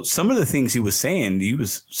 So some of the things he was saying, he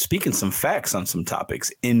was speaking some facts on some topics,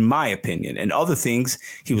 in my opinion, and other things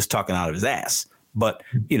he was talking out of his ass. But,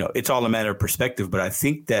 it's all a matter of perspective. But I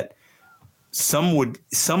think that some would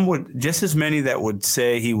just as many that would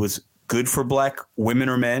say he was good for black women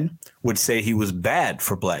or men would say he was bad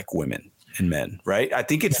for black women and men. Right. I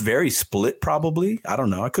think it's very split, probably. I don't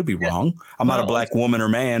know. I could be wrong. I'm not a black woman or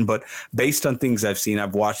man, but based on things I've seen,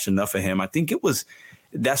 I've watched enough of him. I think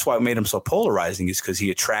that's why it made him so polarizing, is because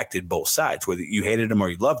he attracted both sides, whether you hated him or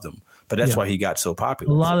you loved him. But that's why he got so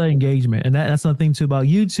popular. A lot of engagement. And that's another thing too about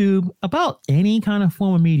YouTube, about any kind of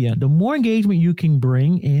form of media. The more engagement you can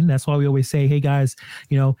bring in, that's why we always say, hey guys,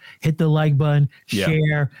 hit the like button,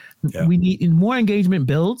 share. Yeah. We need more engagement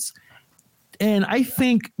builds. And I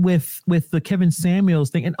think with the Kevin Samuels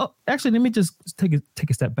thing, and actually, let me just take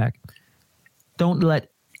a step back. Don't let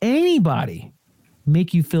anybody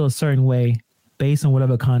make you feel a certain way based on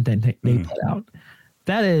whatever content they put out.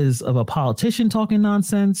 That is of a politician talking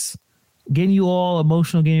nonsense, getting you all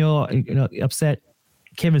emotional, getting you all upset.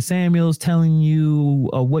 Kevin Samuels telling you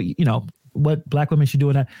what black women should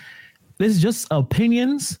do. And this is just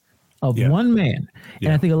opinions of one man. Yeah.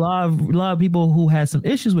 And I think a lot of people who had some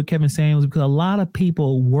issues with Kevin Samuels, because a lot of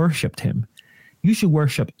people worshipped him. You should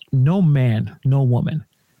worship no man, no woman.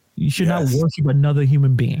 You should not worship another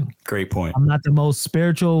human being. Great point. I'm not the most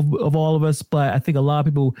spiritual of all of us, but I think a lot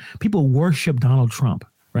of people worship Donald Trump,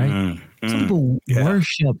 right? Some people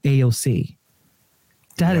worship AOC.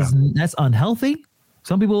 That's unhealthy.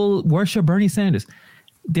 Some people worship Bernie Sanders.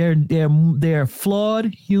 They're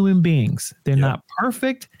flawed human beings. They're not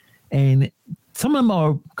perfect, and some of them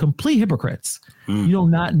are complete hypocrites. You do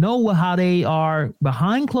not know how they are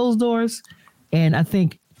behind closed doors, and I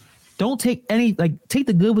think don't take take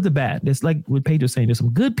the good with the bad. It's like what Paige was saying. There's some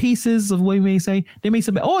good pieces of what you may say. They may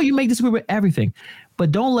say, you may disagree with everything,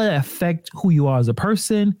 but don't let it affect who you are as a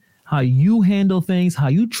person, how you handle things, how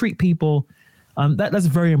you treat people. That's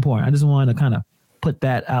very important. I just wanted to kind of put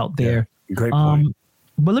that out there. Yeah, great point.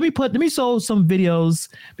 But let me show some videos,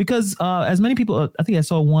 because as many people, I think I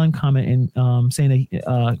saw one comment in saying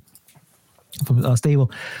that from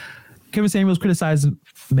Stable, Kevin Samuels criticized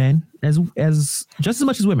men as just as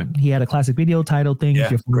much as women. He had a classic video titled "Things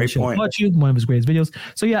Your great point. About You," one of his greatest videos.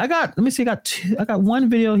 So I got one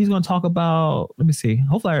video he's going to talk about. Let me see.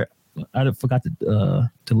 Hopefully I forgot to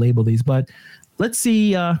label these, but let's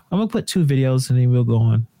see. I'm going to put two videos and then we'll go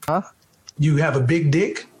on. Huh? You have a big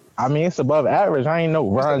dick? I mean, it's above average. I ain't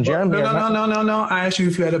know Ron Jeremy. No. I asked you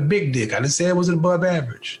if you had a big dick. I didn't say it was above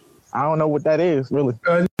average. I don't know what that is, really.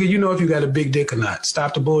 You know if you got a big dick or not.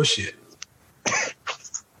 Stop the bullshit.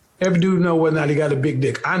 Every dude know whether or not he got a big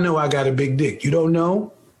dick. I know I got a big dick. You don't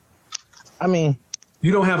know? I mean,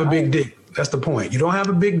 you don't have a big dick. That's the point. You don't have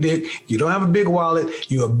a big dick. You don't have a big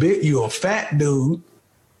wallet. You're a fat dude.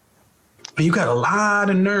 And you got a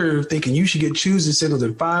lot of nerve thinking you should get choosing centers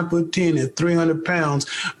at 5'10" and 300 pounds,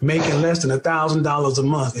 making less than $1,000 a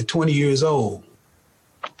month at 20 years old.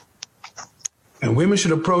 And women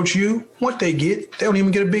should approach you. What they get, they don't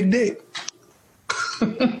even get a big dick.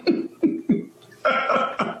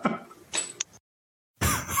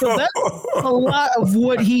 So that's a lot of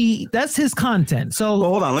that's his content. So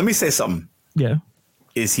hold on, let me say something. Yeah.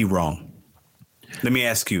 Is he wrong? Let me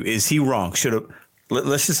ask you, is he wrong?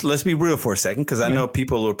 Let's be real for a second, because I know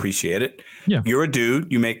people will appreciate it. Yeah. You're a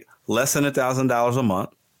dude, you make less than $1,000 a month.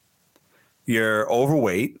 You're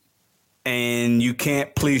overweight and you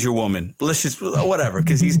can't please your woman. Let's just whatever,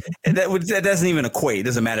 because that doesn't even equate. It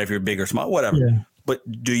doesn't matter if you're big or small, whatever. Yeah.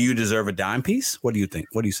 But do you deserve a dime piece? What do you think?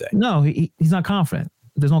 What do you say? No, he's not confident.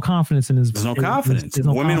 there's no confidence in his. There's no confidence. There's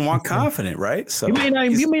no Women want confidence. confident, right? So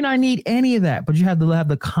you may not need any of that, but you have to have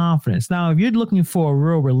the confidence. Now, if you're looking for a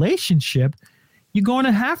real relationship, you're going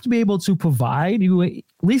to have to be able to provide, at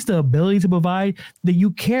least the ability to provide, that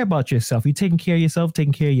you care about yourself. You're taking care of yourself,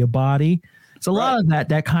 taking care of your body. So a lot of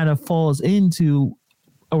that kind of falls into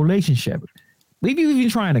a relationship. If you're even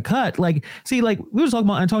trying to cut, like we were talking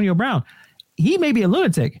about Antonio Brown. He may be a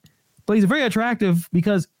lunatic, but he's very attractive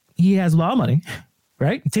because he has a lot of money,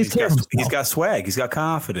 right? He takes care of himself. He's got swag. He's got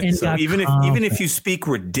confidence. So even if you speak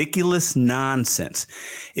ridiculous nonsense,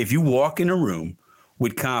 if you walk in a room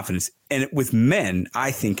with confidence, and with men,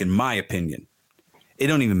 I think, in my opinion, it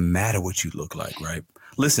don't even matter what you look like, right?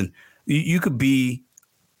 Listen, you could be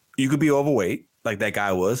overweight like that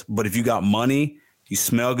guy was, but if you got money, you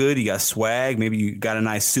smell good, you got swag, maybe you got a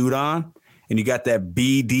nice suit on, and you got that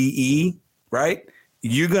BDE, right?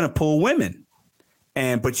 You're gonna pull women,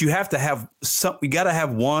 but you have to have some. You gotta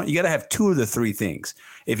have one. You gotta have two of the three things.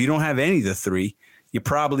 If you don't have any of the three, you're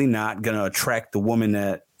probably not gonna attract the woman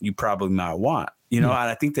that you probably might want. And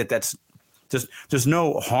I think that's just, there's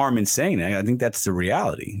no harm in saying that. I think that's the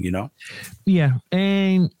reality. Yeah,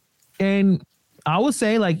 and I would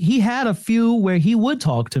say like he had a few where he would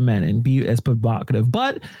talk to men and be as provocative,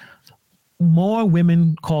 but more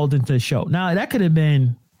women called into the show. Now that could have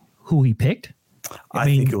been who he picked. I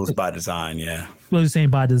think it was by design. Yeah. What was saying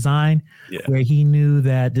by design, where he knew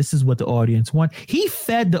that this is what the audience want. He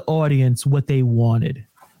fed the audience what they wanted.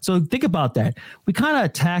 So think about that. We kind of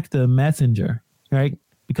attacked the messenger, right?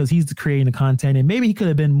 Because he's creating the content, and maybe he could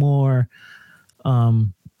have been more, I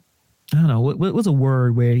don't know, what's a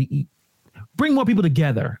word where he bring more people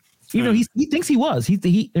together. Even though he thinks he was.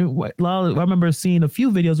 I remember seeing a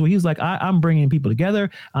few videos where he was like, I'm bringing people together.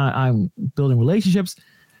 I'm building relationships.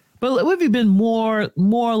 But what if you've been more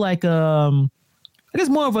like I guess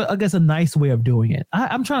more of a nice way of doing it.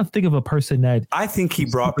 I'm trying to think of a person that I think he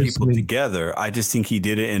brought people together. I just think he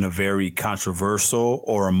did it in a very controversial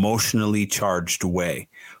or emotionally charged way.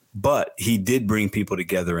 But he did bring people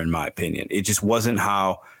together, in my opinion. It just wasn't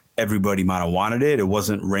how everybody might have wanted it. It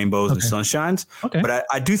wasn't rainbows and sunshines. Okay. But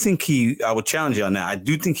I do think I would challenge you on that. I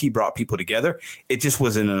do think he brought people together. It just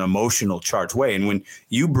was in an emotional charged way. And when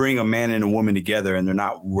you bring a man and a woman together and they're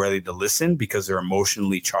not ready to listen because they're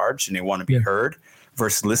emotionally charged and they want to be heard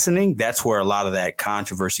versus listening, that's where a lot of that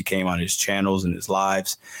controversy came on his channels and his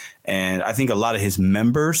lives. And I think a lot of his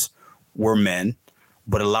members were men,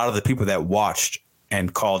 but a lot of the people that watched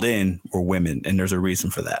and called in were women, and there's a reason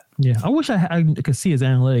for that. Yeah, I wish I could see his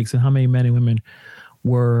analytics and how many men and women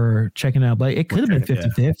were checking out, but it could have been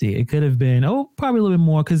 50-50. It could have been, probably a little bit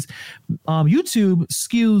more, because YouTube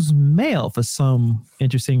skews male for some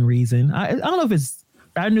interesting reason. I don't know if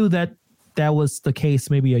I knew that was the case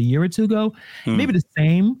maybe a year or two ago, maybe the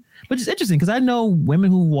same, but it's interesting because I know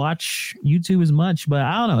women who watch YouTube as much, but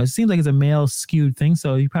I don't know. It seems like it's a male skewed thing,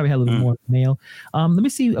 so you probably have a little more male. Let me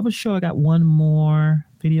see. I'm sure I got one more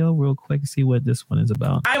video real quick to see what this one is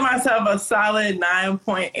about. I myself a solid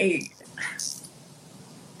 9.8.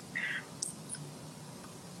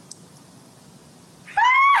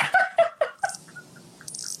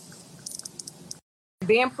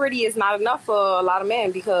 Being pretty is not enough for a lot of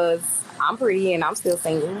men because I'm pretty and I'm still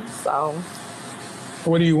single. So,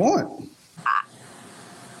 what do you want?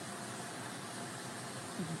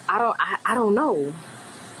 I don't know.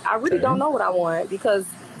 I really don't know what I want because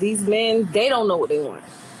these men, they don't know what they want.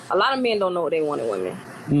 A lot of men don't know what they want in women.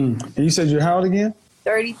 And you said you're how old again?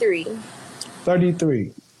 33.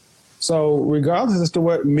 33. So regardless as to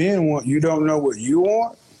what men want, you don't know what you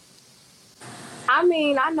want? I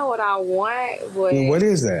mean, I know what I want, but... And what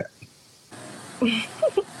is that?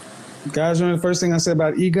 Guys, remember the first thing I said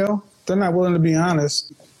about ego? They're not willing to be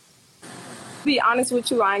honest. Be honest with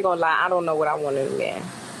you, I ain't gonna lie. I don't know what I want in a man.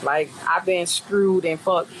 Like, I've been screwed and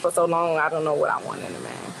fucked for so long, I don't know what I want in a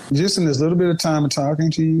man. Just in this little bit of time of talking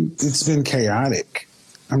to you, it's been chaotic.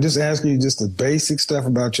 I'm just asking you just the basic stuff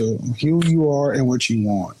about who you are and what you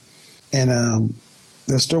want. And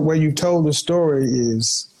the way you told the story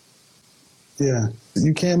is,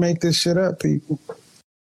 you can't make this shit up, people.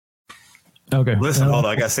 Okay. Listen, hold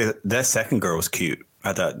on. I gotta say that second girl was cute.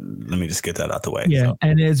 I thought, let me just get that out the way. Yeah, so.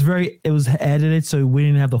 And it was edited, so we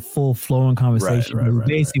didn't have the full flowing conversation. Right,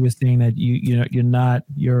 basically was saying that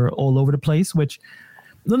you're all over the place. Which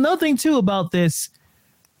another thing too about this,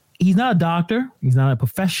 he's not a doctor. He's not a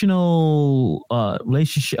professional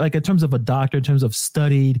relationship, like in terms of a doctor, in terms of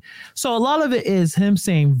studied. So a lot of it is him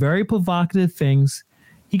saying very provocative things.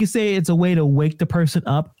 He could say it's a way to wake the person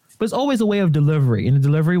up, but it's always a way of delivery. And the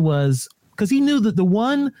delivery was because he knew that the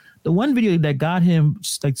one video that got him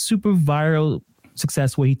like super viral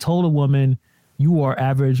success, where he told a woman, you are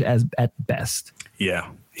average at best. Yeah.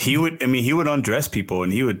 He would undress people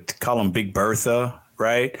and he would call them Big Bertha,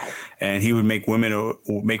 right? And he would make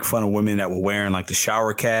fun of women that were wearing like the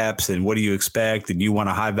shower caps and what do you expect? And you want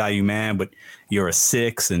a high value man, but you're a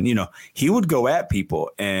 6. And, he would go at people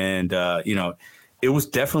and, it was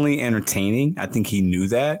definitely entertaining. I think he knew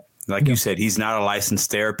that. Like you said, he's not a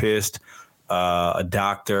licensed therapist, a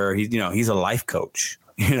doctor. He's a life coach.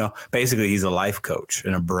 Basically he's a life coach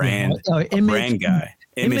and a brand guy.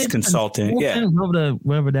 Image consultant,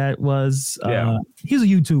 whatever that was. He's a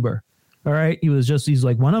YouTuber. All right, he's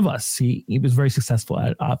like one of us. He was very successful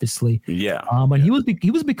at it, obviously. But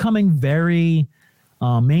he was becoming very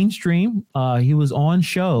mainstream. He was on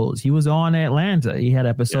shows. He was on Atlanta. He had an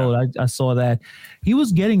episode. I saw that he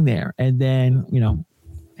was getting there, and then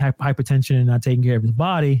hypertension and not taking care of his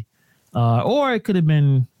body, or it could have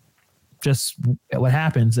been just what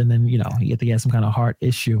happens, and then he had some kind of heart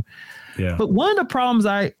issue. Yeah. But one of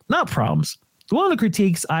the one of the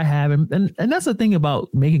critiques I have, and that's the thing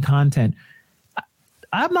about making content.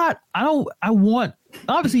 I want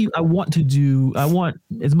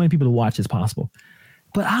as many people to watch as possible,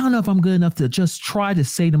 but I don't know if I'm good enough to just try to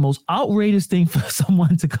say the most outrageous thing for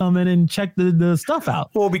someone to come in and check the stuff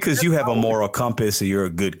out. Well, because you have a moral compass and you're a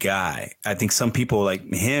good guy. I think some people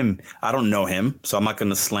like him, I don't know him, so I'm not going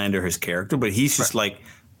to slander his character, but he's just like,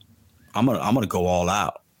 I'm gonna go all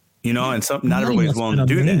out. And not everybody's willing to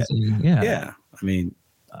do that. Yeah. I mean,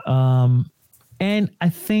 and I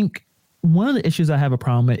think one of the issues I have a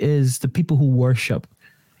problem with is the people who worship,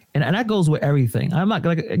 and that goes with everything. I'm not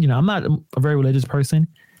I'm not a very religious person,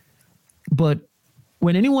 but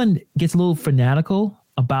when anyone gets a little fanatical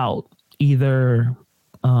about either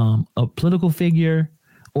a political figure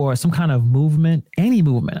or some kind of movement, any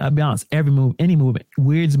movement, I'll be honest, any movement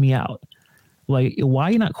weirds me out. Like, why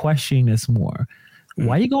are you not questioning this more?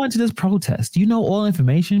 Why are you going to this protest? Do you know all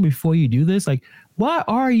information before you do this? Like, why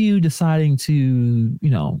are you deciding to,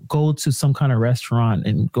 go to some kind of restaurant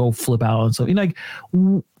and go flip out? And so,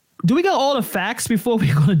 do we got all the facts before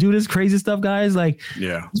we're going to do this crazy stuff, guys? Like,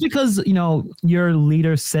 it's because, your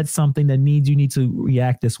leader said something that you need to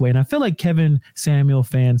react this way. And I feel like Kevin Samuel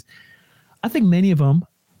fans, I think many of them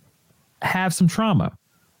have some trauma.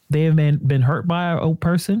 They have been hurt by a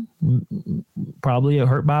person, probably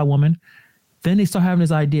hurt by a woman. Then they start having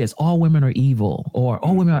these ideas: all women are evil, or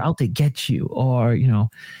all women are out to get you, or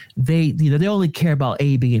they only care about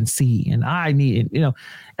A, B, and C, and I need And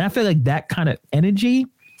I feel like that kind of energy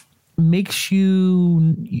makes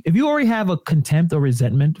you, if you already have a contempt or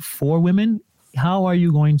resentment for women, how are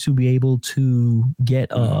you going to be able to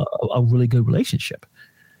get a really good relationship?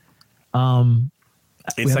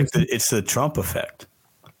 It's like it's the Trump effect.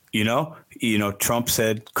 Trump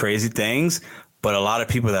said crazy things. But a lot of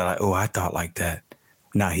people that are like, oh, I thought like that.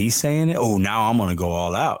 Now he's saying it. Oh, now I'm going to go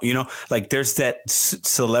all out. Like there's that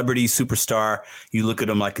celebrity superstar. You look at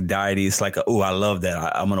him like a deity. It's like, oh, I love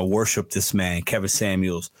that. I'm going to worship this man, Kevin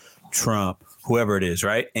Samuels, Trump, whoever it is.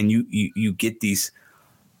 Right. And you get these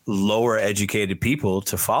lower educated people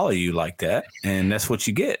to follow you like that. And that's what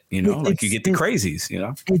you get, like you get the crazies,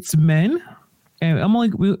 It's men. And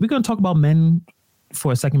we're going to talk about men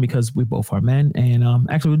for a second because we both are men, and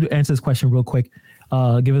actually we'll answer this question real quick.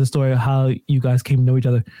 Give us a story of how you guys came to know each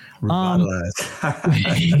other.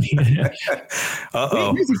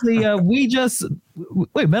 Basically, we just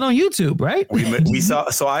met on YouTube, right? We saw.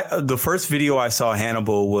 So the first video I saw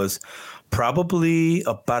Hannibal was probably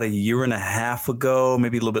about a year and a half ago,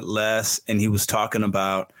 maybe a little bit less, and he was talking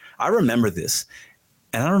about. I remember this,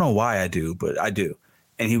 and I don't know why I do, but I do.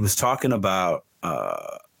 And he was talking about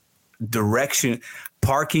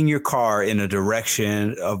parking your car in a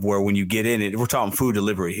direction of where when you get in it, we're talking food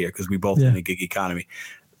delivery here because we both in a gig economy,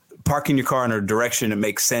 parking your car in a direction that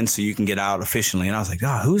makes sense so you can get out efficiently. And I was like,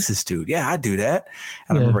 oh, who's this dude? Yeah, I do that.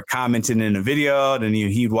 And I remember commenting in the video, and then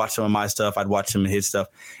he'd watch some of my stuff. I'd watch some of his stuff.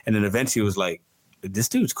 And then eventually it was like, this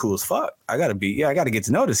dude's cool as fuck. I got to get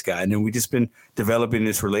to know this guy. And then we just been developing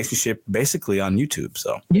this relationship basically on YouTube.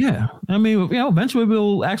 So, yeah, I mean, eventually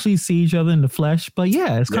we'll actually see each other in the flesh, but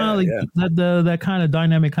it's kind of like that kind of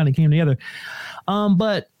dynamic kind of came together.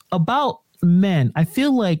 But about men, I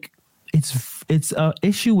feel like it's an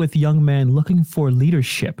issue with young men looking for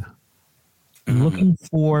leadership. So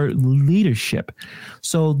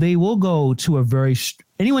they will go to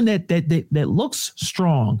anyone that looks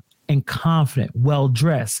strong and confident,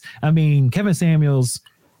 well-dressed. I mean, Kevin Samuels,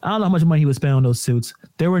 I don't know how much money he would spend on those suits.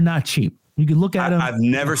 They were not cheap. You can look at him. I've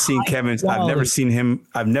never seen him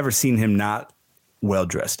not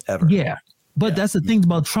well-dressed ever. Yeah. But that's the thing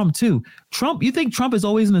about Trump too. You think Trump is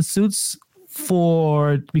always in the suits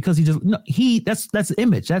because he just that's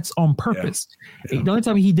image. That's on purpose. Yeah. The only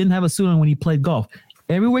time he didn't have a suit on when he played golf.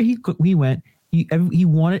 Everywhere he went, he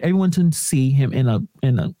wanted everyone to see him in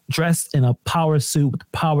a dress in a power suit with a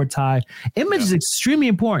power tie. Image is extremely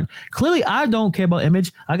important. Clearly, I don't care about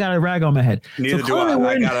image. I got a rag on my head. Neither do I.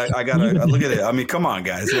 I gotta look at it. I mean, come on,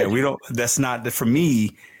 guys. Yeah, we don't. That's not for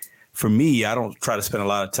me. For me, I don't try to spend a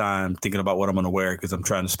lot of time thinking about what I'm going to wear because I'm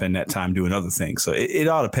trying to spend that time doing other things. So it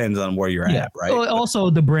all depends on where you're at, right? Also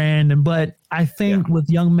the brand, but I think with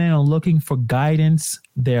young men looking for guidance,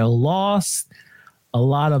 they're lost. A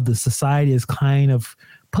lot of the society is kind of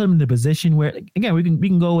put them in a position where, again, we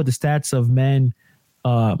can go with the stats of men,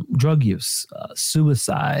 drug use,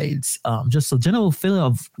 suicides, just a general feeling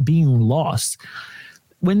of being lost.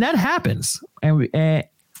 When that happens, and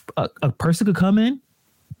a person could come in,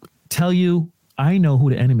 tell you, I know who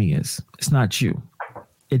the enemy is. It's not you.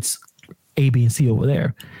 It's A, B, and C over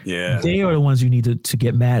there. Yeah. They are the ones you need to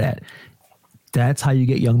get mad at. That's how you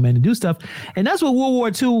get young men to do stuff. And that's what World War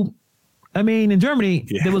II, I mean, in Germany,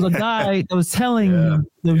 there was a guy that was telling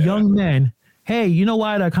the young men, hey, you know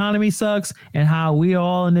why the economy sucks and how we are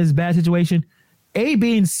all in this bad situation? A,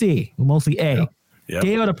 B, and C, mostly A. Yep.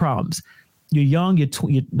 They are the problems. You're young,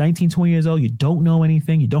 you're 19, 20 years old, you don't know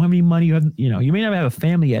anything, you don't have any money, you may not have a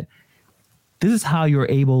family yet. This is how you're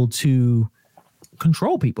able to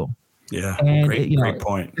control people. Yeah, and great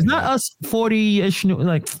point. It's not us 40-ish,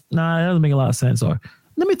 like, nah, that doesn't make a lot of sense. Or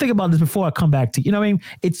let me think about this before I come back to you. You know what I mean?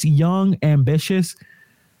 It's young, ambitious,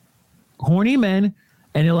 horny men,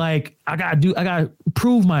 and they're like, I gotta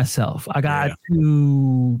prove myself. I got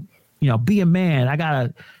to, be a man. I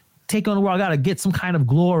gotta take on the world. I gotta get some kind of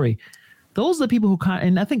glory. Those are the people who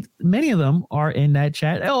and I think many of them are in that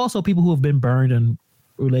chat. Also people who have been burned in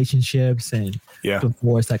relationships and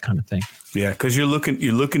divorce, that kind of thing. Yeah, because you're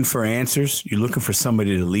looking for answers. You're looking for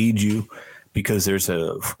somebody to lead you because there's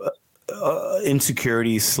a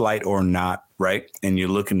insecurity, slight or not, right? And you're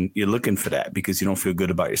looking for that because you don't feel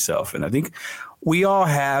good about yourself. And I think we all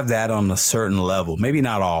have that on a certain level. Maybe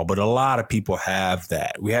not all, but a lot of people have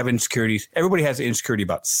that. We have insecurities. Everybody has insecurity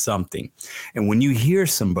about something. And when you hear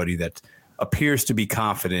somebody that appears to be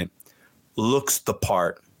confident, looks the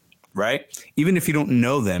part, right? Even if you don't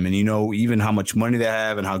know them and you know even how much money they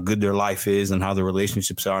have and how good their life is and how their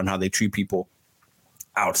relationships are and how they treat people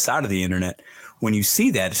outside of the internet, when you see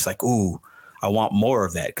that, it's like, ooh, I want more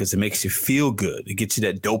of that because it makes you feel good. It gets you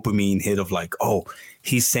that dopamine hit of like, oh,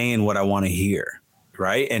 he's saying what I want to hear,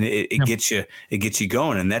 right? And it gets you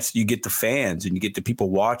going, and that's, you get the fans and you get the people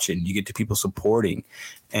watching, you get the people supporting,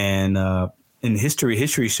 and in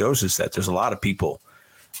history shows us that there's a lot of people,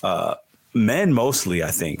 men mostly,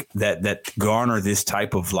 I think, that garner this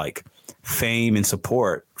type of like fame and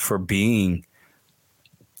support for being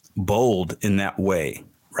bold in that way,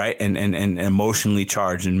 right? And emotionally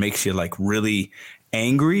charged, and makes you like really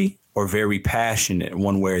angry or very passionate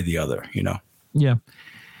one way or the other, Yeah.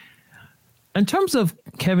 In terms of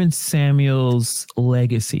Kevin Samuels'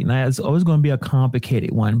 legacy, now it's always going to be a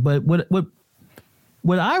complicated one, but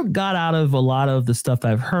what I got out of a lot of the stuff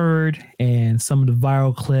I've heard and some of the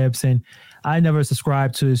viral clips, and I never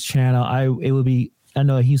subscribed to his channel. I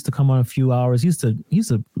know he used to come on a few hours. He used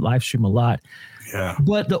to live stream a lot. Yeah.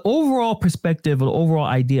 But the overall perspective or the overall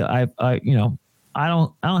idea, I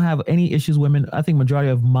don't have any issues with women. I think majority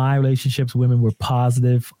of my relationships with women were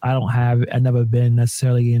positive. I've never been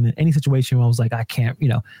necessarily in any situation where I was like, I can't,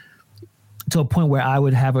 to a point where I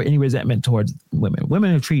would have any resentment towards women.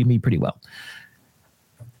 Women have treated me pretty well.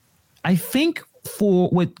 I think for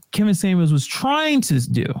what Kevin Samuels was trying to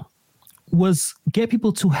do was get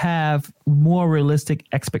people to have more realistic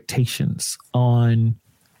expectations on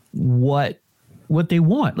what they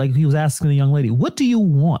want. Like he was asking the young lady, what do you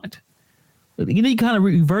want? You kind of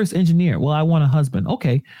reverse engineer. Well, I want a husband.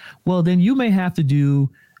 Okay. Well, then you may have to do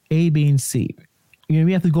A, B, and C. You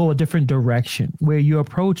have to go a different direction where you're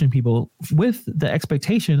approaching people with the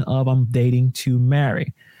expectation of I'm dating to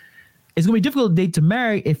marry. It's going to be difficult to date to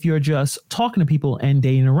marry if you're just talking to people and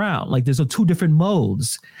dating around. Like there's two different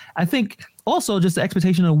modes. I think also just the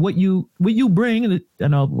expectation of what you bring. And I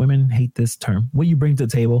know women hate this term, what you bring to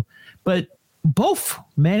the table, but both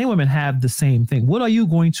men and women have the same thing. What are you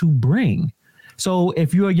going to bring? So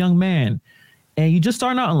if you're a young man and you just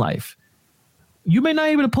starting out in life, you may not be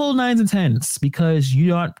able to pull 9s and 10s because you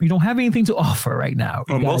don't have anything to offer right now.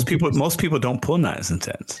 Well, most people don't pull 9s and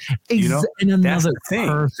 10s. That's the thing.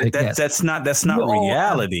 Perfect. That's not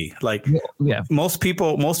reality. Like most people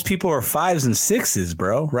are 5s and 6s,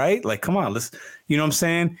 bro. Right? Like, come on, let's. You know what I'm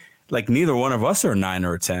saying? Like, neither one of us are a 9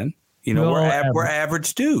 or a 10. We're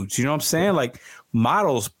average dudes. You know what I'm saying? Like,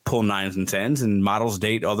 models pull 9s and 10s, and models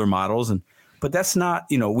date other models, and But that's not,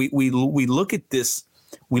 we look at this,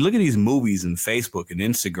 we look at these movies and Facebook and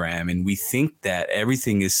Instagram, and we think that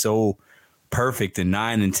everything is so perfect and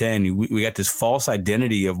 9 and 10. We got this false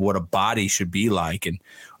identity of what a body should be like, and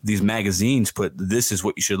these magazines put this is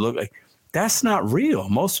what you should look like. That's not real.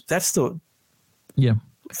 That's the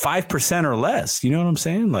 5% or less. You know what I'm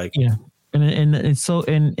saying? Like, yeah. And so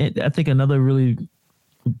I think another really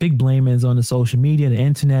big blame is on the social media, the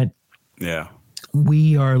internet. Yeah.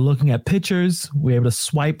 We are looking at pictures. We're able to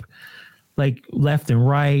swipe like left and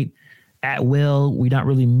right at will. We're not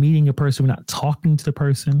really meeting a person. We're not talking to the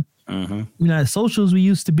person. Mm-hmm. We're not as social as we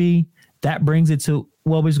used to be. That brings it to,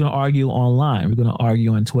 well, we're just going to argue online. We're going to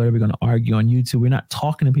argue on Twitter. We're going to argue on YouTube. We're not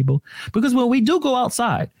talking to people, because when we do go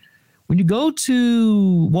outside, when you go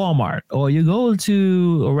to Walmart or you go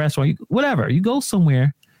to a restaurant, whatever, you go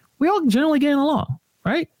somewhere, we all generally getting along,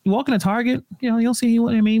 right? You walk in a Target, you'll see,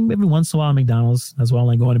 maybe once in a while at McDonald's. That's why I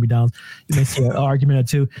like going to McDonald's. You may see an argument or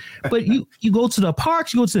two. But you go to the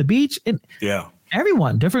parks, you go to the beach, and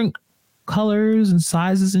everyone, different colors and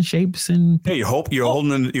sizes and shapes, and you're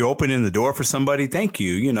opening the door for somebody. Thank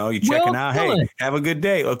you. You're checking out. Hey, have a good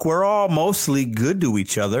day. Look, we're all mostly good to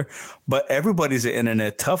each other, but everybody's an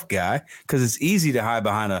internet tough guy, because it's easy to hide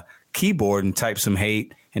behind a keyboard and type some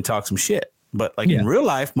hate and talk some shit. But in real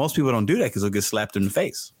life, most people don't do that because they'll get slapped in the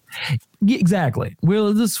face. Yeah, exactly.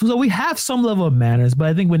 So we have some level of manners, but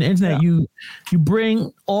I think with the internet, you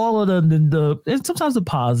bring all of the and sometimes the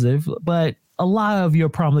positive, but a lot of your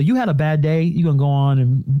problem. You had a bad day, you're gonna go on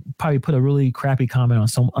and probably put a really crappy comment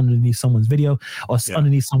on underneath someone's video or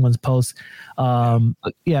underneath someone's post.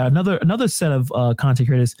 Another set of content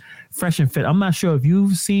creators, Fresh and Fit. I'm not sure if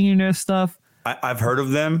you've seen their stuff. I've heard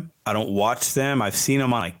of them. I don't watch them. I've seen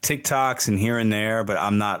them on like TikToks and here and there, but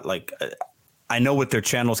I'm not like, I know what their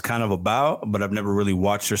channel's kind of about, but I've never really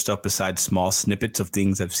watched their stuff besides small snippets of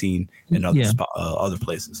things I've seen in other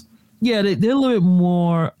places. Yeah, they're a little bit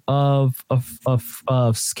more of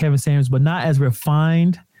Kevin Samuels, but not as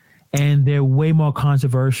refined, and they're way more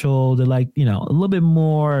controversial. They're like, a little bit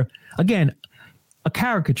more, again, a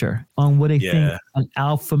caricature on what they think an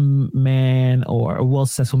alpha man or a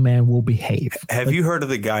well-successful man will behave. Have you heard of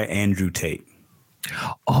the guy Andrew Tate?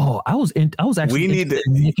 Oh, I was actually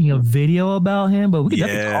making a video about him, but we can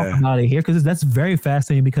definitely talk about it here, because that's very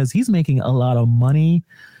fascinating, because he's making a lot of money.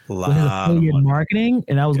 With his affiliate marketing,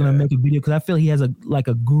 and I was going to make a video because I feel he has a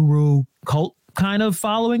guru cult kind of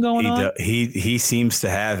following going on. He seems to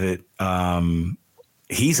have it.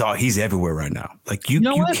 He's everywhere right now. Like you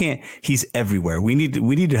can't. He's everywhere. We need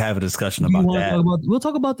to have a discussion about that. We'll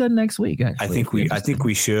talk about that next week. Actually, I think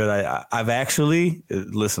we should. I've actually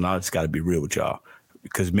listen. I just got to be real with y'all,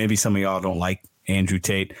 because maybe some of y'all don't like Andrew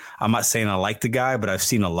Tate. I'm not saying I like the guy, but I've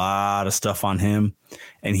seen a lot of stuff on him,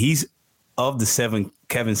 and he's of the 7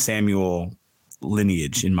 Kevin Samuel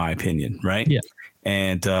lineage, in my opinion, right? Yeah.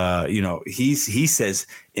 And he says,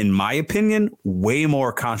 in my opinion, way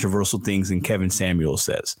more controversial things than Kevin Samuel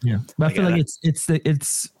says. Yeah, but I feel like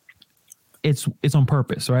it's on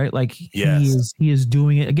purpose, right? Like he is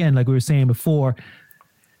doing it again, like we were saying before.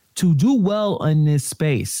 To do well in this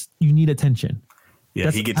space, you need attention. Yeah,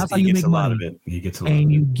 he gets a lot of it. You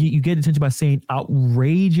get attention by saying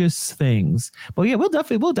outrageous things. But yeah, we'll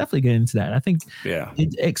definitely get into that. I think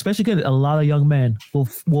especially because a lot of young men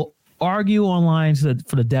will argue online to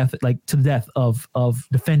the death of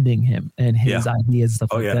defending him and his ideas and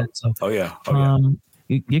stuff that. So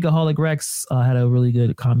Gigaholic Rex had a really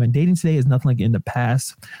good comment. Dating today is nothing like in the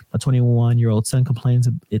past. A 21-year-old son complains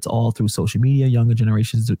it's all through social media. Younger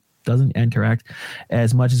generations doesn't interact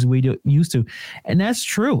as much as we used to. And that's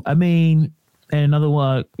true. I mean, and another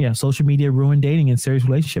one, social media ruined dating and serious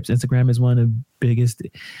relationships. Instagram is one of the biggest.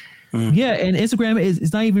 Yeah, and Instagram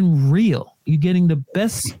is not even real. You're getting the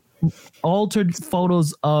best altered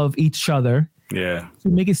photos of each other. Yeah. To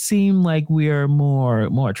make it seem like we are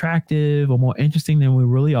more attractive or more interesting than we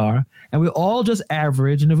really are. And we're all just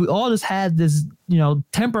average. And if we all just had this,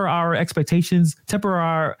 temper our expectations, temper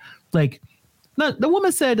our, no, the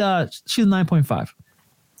woman said she's 9.5.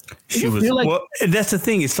 She was well, and that's the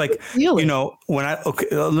thing. It's like, let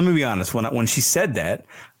me be honest. When she said that,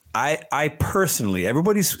 I personally,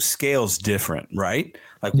 everybody's scale's different, right?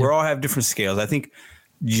 Like we all have different scales. I think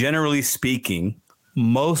generally speaking,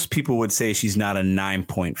 most people would say she's not a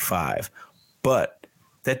 9.5, but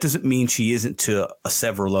that doesn't mean she isn't to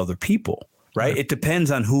several other people, right? It depends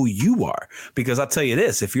on who you are, because I'll tell you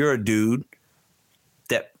this, if you're a dude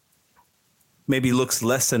that maybe looks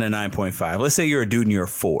less than a 9.5, let's say you're a dude and you're a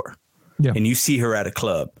 4 and you see her at a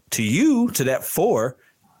club, to that 4,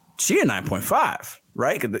 she a 9.5,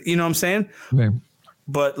 right? You know what I'm saying? Right.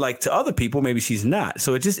 but like to other people, maybe she's not.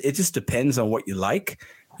 So it just depends on what you like.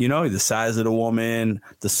 You know, the size of the woman,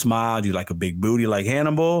 the smile. Do you like a big booty like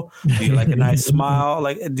Hannibal? Do you like a nice smile?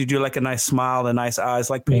 Like, did you like a nice smile and nice eyes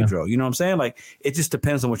like Pedro? You know what I'm saying? Like, it just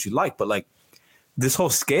depends on what you like. But like, this whole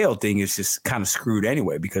scale thing is just kind of screwed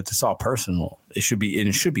anyway, because it's all personal. It should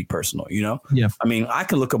be personal, you know? Yeah. I mean, I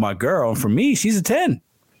can look at my girl, and for me, she's a 10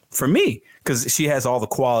 for me, because she has all the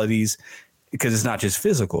qualities, because it's not just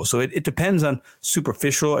physical. So it depends on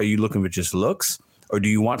superficial. Are you looking for just looks, or do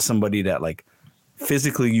you want somebody that like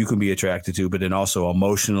physically you can be attracted to, but then also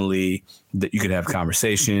emotionally that you can have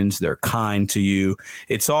conversations, they're kind to you.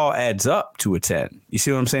 It's all adds up to a 10. You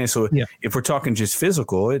see what I'm saying? So if we're talking just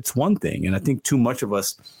physical, it's one thing. And I think too much of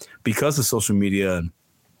us, because of social media and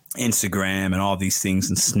Instagram and all these things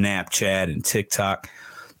and Snapchat and TikTok,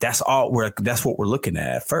 that's what we're looking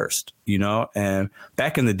at first, you know? And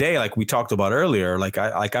back in the day, like we talked about earlier, like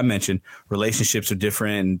I mentioned, relationships are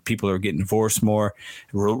different and people are getting divorced more.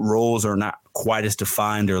 Roles are not quite as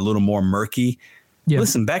defined. They're a little more murky. Yeah.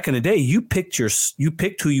 Listen, back in the day, you picked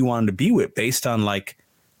who you wanted to be with based on like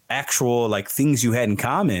actual like things you had in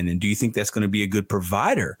common. And do you think that's going to be a good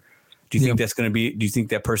provider? Do you think do you think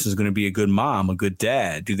that person is going to be a good mom, a good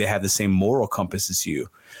dad? Do they have the same moral compass as you?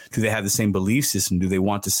 Do they have the same belief system? Do they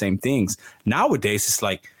want the same things? Nowadays, it's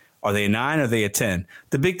like, are they a 9 or are they a 10?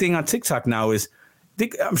 The big thing on TikTok now is,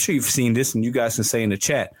 I'm sure you've seen this and you guys can say in the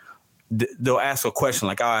chat, they'll ask a question.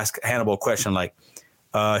 Like I'll ask Hannibal a question like,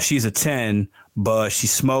 she's a 10, but she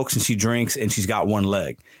smokes and she drinks and she's got one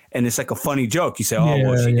leg. And it's like a funny joke. You say,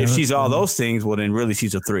 if she's all those things, well, then really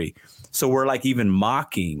she's a 3. So we're like even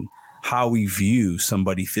mocking how we view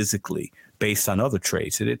somebody physically based on other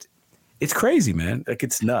traits. And it's crazy, man. Like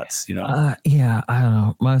it's nuts, you know? I don't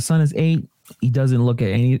know. My son is 8. He doesn't look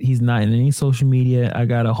at he's not in any social media. I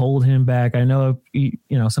got to hold him back. I know,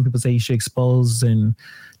 some people say you should expose and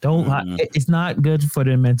don't, it's not good for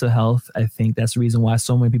their mental health. I think that's the reason why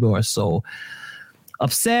so many people are so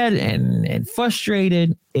upset and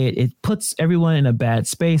frustrated. It puts everyone in a bad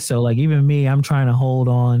space. So like even me, I'm trying to hold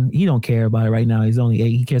on. He don't care about it right now. He's only 8.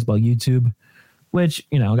 He cares about YouTube, which,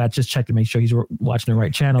 I got to just check to make sure he's watching the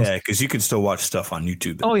right channels. Yeah, because you can still watch stuff on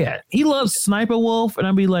YouTube. Oh, yeah. He loves Sniper Wolf. And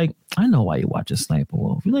I'd be like, I know why you watch Sniper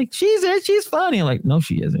Wolf. You're like, she's funny. I'm like, no,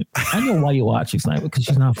 she isn't. I know why you're watching Sniper, because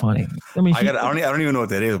she's not funny. I mean, I don't even know what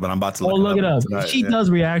that is, but I'm about to look it up. Tonight. She does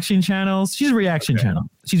reaction channels. She's a reaction channel.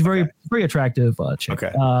 She's very attractive chick.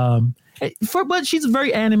 Okay. But she's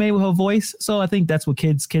very anime with her voice. So I think that's what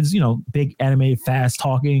kids, big anime, fast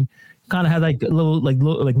talking. Kind of had like a little like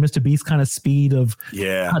Mr. Beast kind of speed of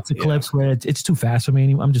cuts of clips where it's too fast for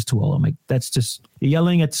me. I'm just too old. I'm like, that's just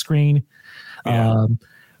yelling at the screen. Yeah.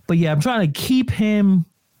 But yeah, I'm trying to keep him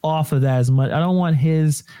off of that as much. I don't want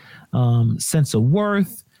his sense of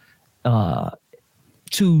worth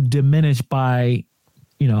to diminish by,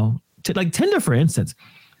 like Tinder, for instance.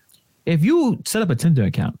 If you set up a Tinder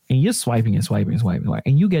account and you're swiping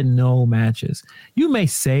and you get no matches, you may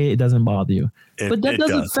say it doesn't bother you, but that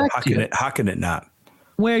doesn't affect you. How can it not?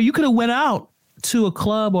 Where you could have went out to a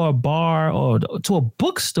club or a bar or to a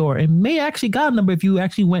bookstore and may actually got a number if you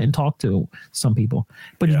actually went and talked to some people,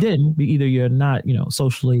 but you didn't. Either you're not,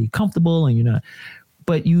 socially comfortable and you're not,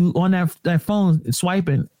 but you on that phone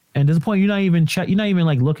swiping. And there's a point you're not even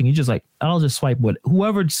like looking. You're just like, I'll just swipe with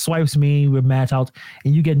whoever swipes me with match out,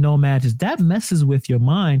 and you get no matches. That messes with your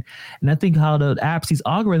mind. And I think how the apps, these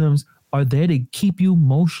algorithms, are there to keep you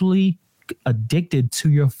emotionally addicted to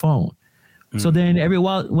your phone. So then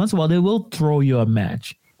once in a while, they will throw you a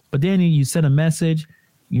match. But then you send a message,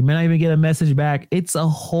 you may not even get a message back. It's a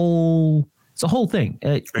whole thing.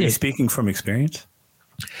 Are you speaking from experience?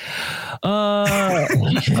 I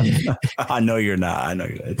know you're not.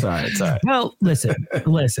 It's all right. Well, listen.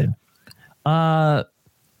 To a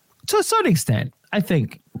certain extent, I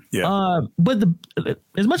think. Yeah. But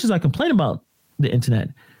as much as I complain about the internet,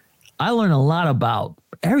 I learn a lot about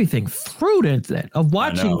everything through the internet of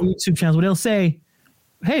watching YouTube channels where they'll say,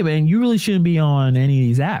 hey, man, you really shouldn't be on any of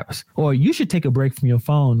these apps, or you should take a break from your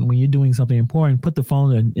phone when you're doing something important. Put the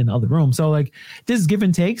phone in the other room. So like this give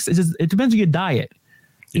and takes. It depends on your diet.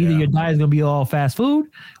 Either your diet is going to be all fast food,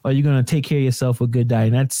 or you're going to take care of yourself with good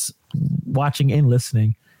diet. And that's watching and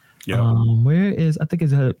listening. Yeah.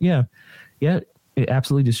 It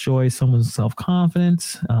absolutely destroys someone's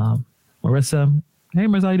self-confidence. Marissa, hey,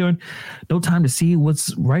 Marissa, how you doing? No time to see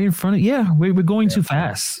what's right in front of you. Yeah, we're going too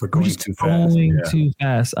fast. We're going too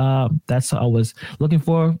fast. That's what I was looking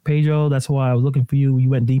for, Pedro. That's why I was looking for you. You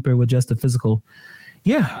went deeper with just the physical.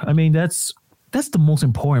 Yeah, I mean, that's that's the most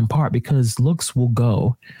important part, because looks will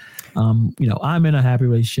go. You know, I'm in a happy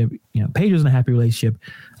relationship. You know, Paige was in a happy relationship.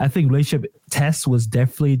 I think relationship test was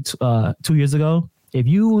definitely 2 years ago. If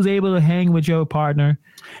you was able to hang with your partner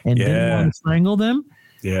and didn't want to strangle them,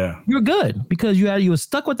 you're good, because you were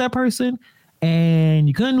stuck with that person and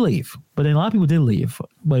you couldn't leave. But then a lot of people did leave,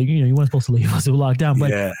 but you know, you weren't supposed to leave because it was locked down.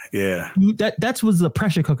 But that was the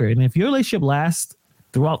pressure cooker. And if your relationship lasts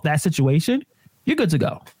throughout that situation, you're good to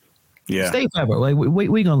go. Yeah, stay forever. Like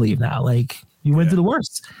we gonna leave now. Like you went through the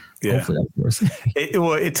worst. Yeah. Hopefully that's worse.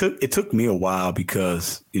 It took me a while,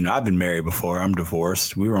 because, you know, I've been married before. I'm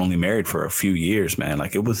divorced. We were only married for a few years, man.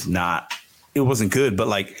 Like it wasn't good. But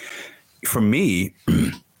like for me,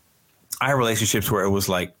 I had relationships where it was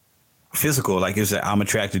like physical. Like it was like, I'm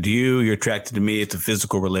attracted to you, you're attracted to me. It's a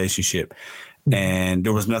physical relationship. And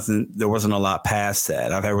there wasn't a lot past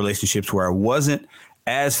that. I've had relationships where I wasn't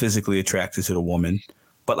as physically attracted to the woman,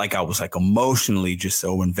 but like I was like emotionally just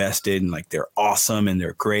so invested, and like they're awesome and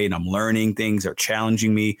they're great and I'm learning things, they're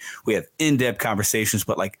challenging me. We have in-depth conversations,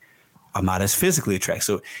 but like I'm not as physically attracted.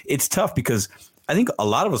 So it's tough, because I think a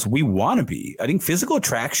lot of us, we want to be. I think physical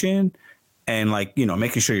attraction and like, you know,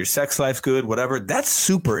 making sure your sex life's good, whatever, that's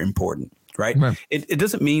super important, right? It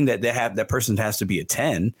doesn't mean that that person has to be a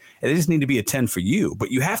 10. They just need to be a 10 for you. But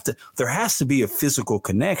there has to be a physical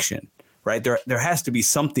connection, right? There has to be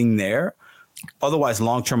something there. Otherwise,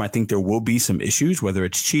 long term, I think there will be some issues, whether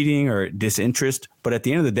it's cheating or disinterest. But at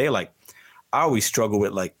the end of the day, like I always struggle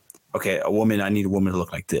with like, okay, I need a woman to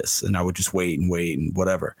look like this. And I would just wait and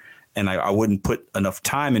whatever. And I wouldn't put enough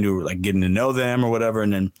time into like getting to know them or whatever.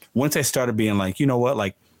 And then once I started being like, you know what,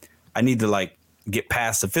 like I need to like get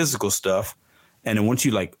past the physical stuff. And then once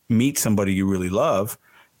you like meet somebody you really love,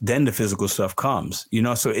 then the physical stuff comes, you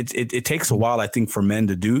know. So it takes a while, I think, for men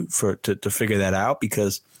to figure that out,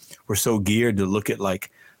 because we're so geared to look at like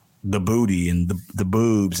the booty and the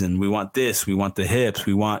boobs, and we want this, we want the hips,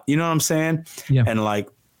 we want, you know what I'm saying? Yeah. And like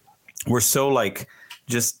we're so like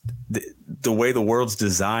just the way the world's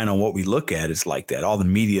designed on what we look at is like that. All the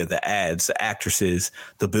media, the ads, the actresses,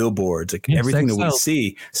 the billboards, like everything that we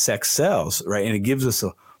see, sex sells, right? And it gives us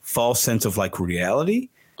a false sense of like reality.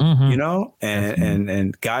 You know,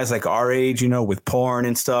 and guys like our age, you know, with porn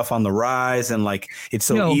and stuff on the rise, and like it's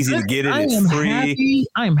so easy to get it. It's free.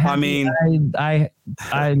 I'm happy. I mean,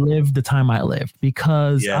 I lived the time I lived,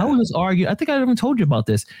 because I would just argue. I think I even told you about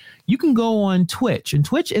this. You can go on Twitch, and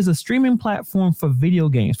Twitch is a streaming platform for video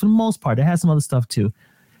games for the most part. It has some other stuff too.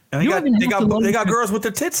 And they got girls with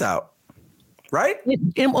their tits out. Right?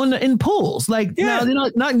 In pools. Like, now they're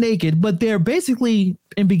not naked, but they're basically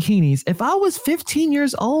in bikinis. If I was 15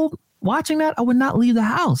 years old watching that, I would not leave the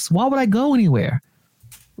house. Why would I go anywhere?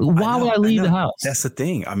 Why would I leave the house? That's the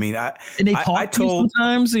thing. I mean, and they talk to you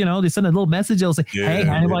sometimes, you know, they send a little message. They'll say, hey,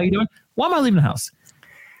 how are you doing? Why am I leaving the house?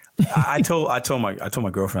 I told my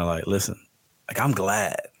girlfriend, like, listen, like, I'm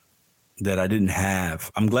glad that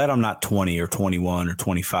I'm glad I'm not 20 or 21 or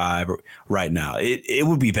 25 right now. It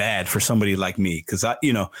would be bad for somebody like me, because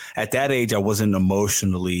you know, at that age, I wasn't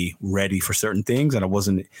emotionally ready for certain things, and I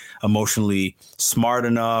wasn't emotionally smart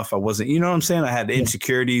enough. I wasn't, you know what I'm saying? I had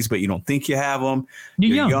insecurities, but you don't think you have them.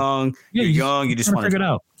 You're young. You're young. You just want to figure it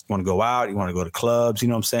out. You want to go out. You want to go to clubs. You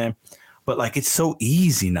know what I'm saying? But like, it's so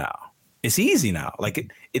easy now. It's easy now.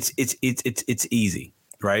 Like it's easy,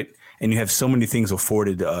 right? And you have so many things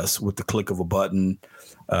afforded to us with the click of a button,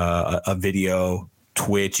 a video,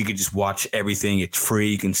 Twitch. You can just watch everything. It's free.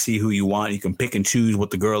 You can see who you want. You can pick and choose what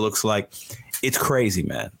the girl looks like. It's crazy,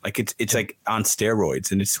 man. Like it's like on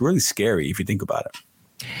steroids, and it's really scary if you think about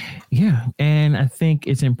it. Yeah. And I think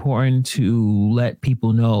it's important to let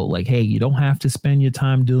people know, like, hey, you don't have to spend your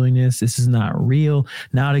time doing this. This is not real.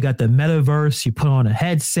 Now they got the metaverse. You put on a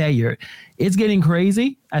headset. It's getting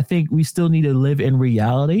crazy. I think we still need to live in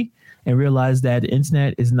reality and realize that the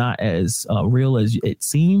internet is not as real as it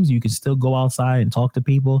seems. You can still go outside and talk to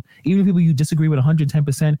people. Even people you disagree with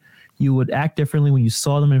 110%, you would act differently when you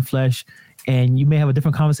saw them in flesh, and you may have a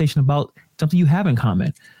different conversation about something you have in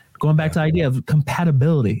common. Going back to the idea of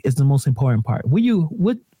compatibility is the most important part. What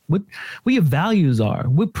your values are,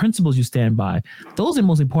 what principles you stand by. Those are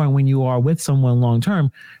most important when you are with someone long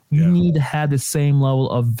term. You need to have the same level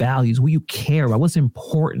of values, what you care about, what's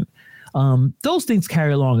important. Those things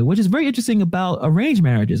carry longer, which is very interesting about arranged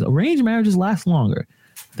marriages. Arranged marriages last longer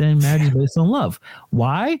than marriages based on love.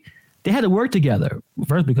 Why? They had to work together.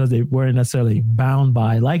 First, because they weren't necessarily bound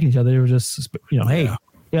by liking each other. They were just, you know, hey,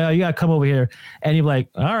 you got to come over here. And you're like,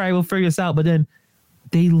 all right, we'll figure this out. But then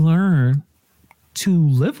they learn to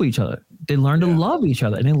live with each other. They learn to love each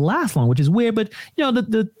other, and they last long, which is weird. But, you know,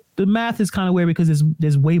 the the math is kind of weird because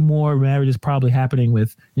there's way more marriages probably happening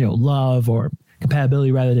with, love or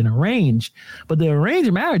compatibility rather than arranged. But the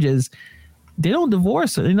arranged marriages, they don't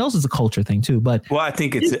divorce. And those is a culture thing too. But I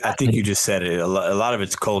think you just said it. A lot of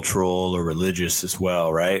it's cultural or religious as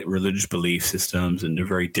well, right? Religious belief systems, and they're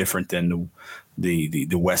very different than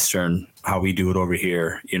the Western, how we do it over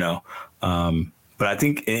here, But I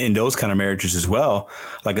think in those kind of marriages as well,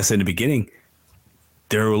 like I said in the beginning,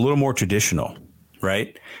 they're a little more traditional,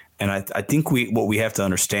 right? And I think what we have to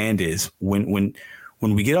understand is when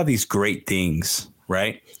we get all these great things,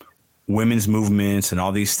 right? Women's movements and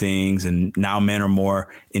all these things, and now men are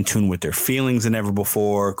more in tune with their feelings than ever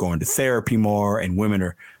before, going to therapy more, and women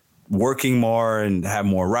are working more and have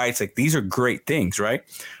more rights. Like, these are great things, right?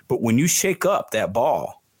 But when you shake up that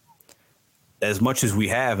ball as much as we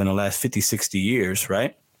have in the last 50, 60 years,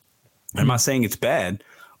 right? I'm not saying it's bad,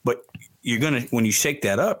 but when you shake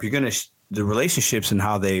that up, the relationships and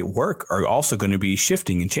how they work are also going to be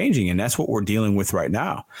shifting and changing. And that's what we're dealing with right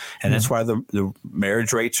now. And that's why the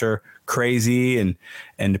marriage rates are crazy, and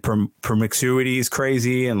the promiscuity is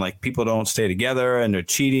crazy, and like people don't stay together and they're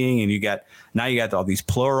cheating. And you got all these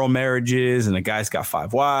plural marriages, and the guy's got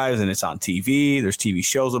 5 wives, and it's on TV. There's TV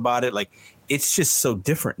shows about it. Like, it's just so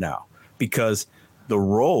different now, because the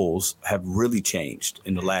roles have really changed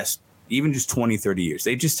in the last even just 20, 30 years.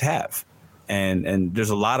 They just have. And there's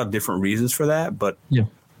a lot of different reasons for that. But, they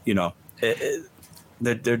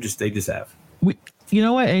just have. You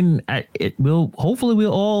know what? And hopefully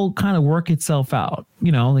we'll all kind of work itself out.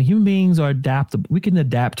 The human beings are adaptable. We can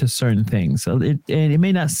adapt to certain things. So it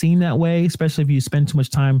may not seem that way, especially if you spend too much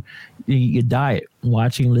time your diet,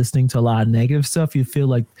 watching, listening to a lot of negative stuff. You feel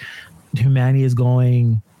like humanity is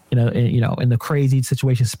going, in the crazy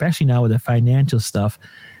situation, especially now with the financial stuff.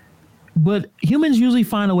 But humans usually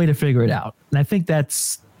find a way to figure it out. And I think if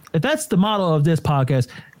that's the motto of this podcast,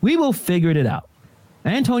 we will figure it out.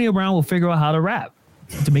 Antonio Brown will figure out how to rap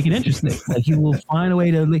to make it interesting. Like, you will find a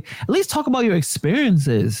way to at least talk about your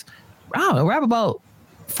experiences. Rap about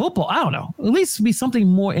football. I don't know. At least be something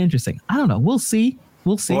more interesting. I don't know. We'll see.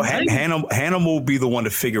 Well, Hannah will be the one to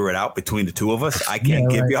figure it out between the two of us. I can't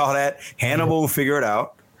give you all that. Hannah will figure it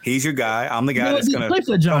out. He's your guy. I'm the guy that's going to play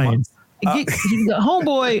for the Giants. The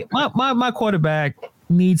homeboy, my quarterback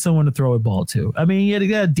needs someone to throw a ball to. I mean, you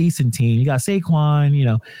got a decent team. You got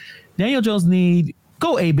Saquon, Daniel Jones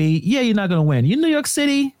go AB. Yeah, you're not going to win. You're in New York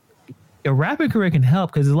City. Your rapping career can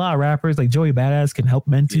help because there's a lot of rappers like Joey Badass can help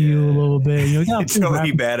mentor you a little bit.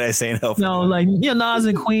 Joey Badass ain't helping. No, like Nas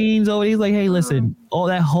and Queens. Oh, he's like, hey, listen,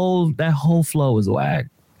 that whole flow is whack.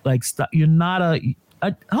 Like, stop. You're not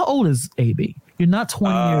how old is AB? You're not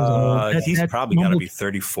 20 years old. He's probably got to be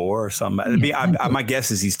 34 or something. Yeah, my guess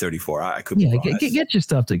is he's 34. I could be wrong. Get your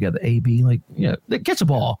stuff together, AB. Like, catch a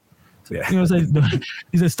ball. Yeah. You know what I'm saying?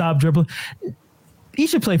 He said, stop dribbling. He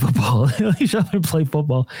should play football. He should play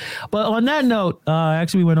football. But on that note,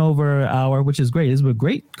 actually, we went over an hour, which is great. This was a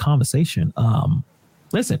great conversation.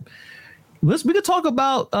 Listen, we could talk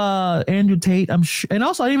about Andrew Tate. And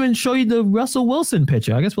also, I didn't even show you the Russell Wilson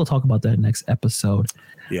picture. I guess we'll talk about that next episode.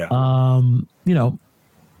 Yeah.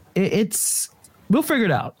 We'll figure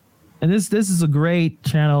it out. And this is a great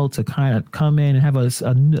channel to kind of come in and have a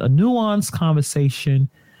nuanced conversation.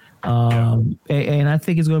 And I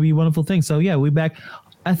think it's going to be a wonderful thing. So yeah, we're back.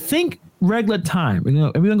 I think regular time.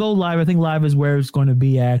 We're gonna go live. I think live is where it's going to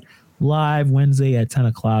be at. Live Wednesday at 10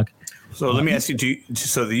 o'clock. So let me ask you,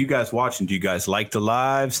 so that you guys watching, do you guys like the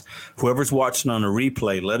lives? Whoever's watching on a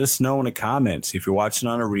replay, let us know in the comments. If you're watching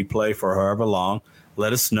on a replay for however long,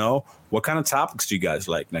 let us know what kind of topics do you guys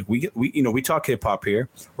like. Like we talk hip hop here.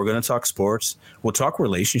 We're going to talk sports. We'll talk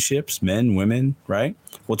relationships, men, women, right?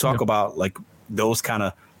 We'll talk about like those kind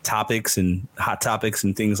of topics and hot topics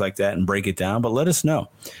and things like that and break it down. But let us know.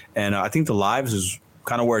 And I think the lives is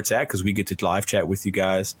kind of where it's at because we get to live chat with you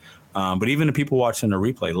guys. But even the people watching the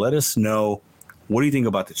replay, let us know, what do you think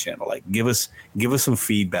about the channel? Like, give us some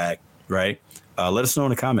feedback, right? Let us know in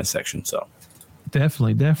the comment section. So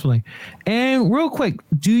definitely. And real quick,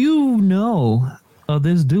 do you know of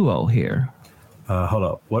this duo here? Hold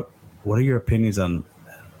up. What are your opinions on?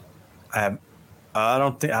 I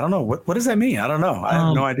don't know. What does that mean? I don't know. I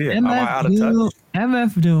have no idea. Am I out of touch?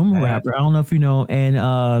 MF Doom, rapper. I don't know if you know. And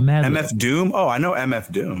MF Doom. Oh, I know MF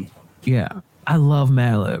Doom. Yeah. I love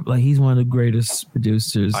Madlib. Like, he's one of the greatest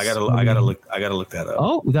producers. I gotta look that up.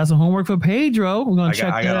 Oh, we got some homework for Pedro. We're gonna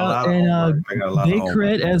check that out. And Big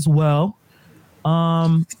Crit as well.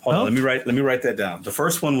 Hold on, let me write that down. The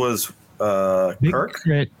first one was Big Kirk.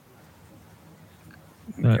 Crit.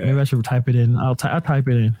 Maybe I should type it in. I'll type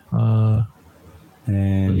it in.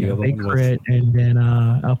 And Big Crit, and then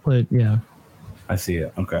I'll put I I see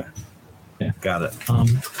it. Okay. Yeah. Got it.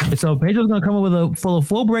 So Pedro's gonna come up with a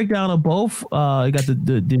full breakdown of both. You got the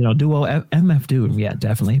duo MF dude. Yeah,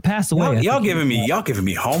 definitely. He passed away. Y'all giving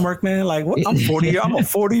me homework, man. Like what? I'm 40. I'm a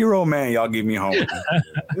 40-year-old man. Y'all give me homework.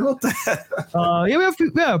 Yeah, we got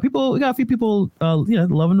a few people.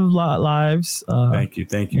 Loving the lives. Thank you.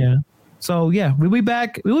 Yeah. So yeah, we'll be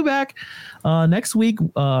back. Next week. We're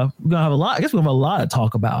gonna have a lot. I guess we have a lot to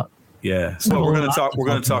talk about. Yeah. So we're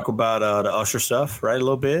gonna talk about the Usher stuff, right? A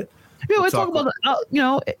little bit. Yeah, we're talking about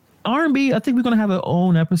R&B. I think we're gonna have our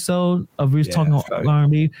own episode of just talking about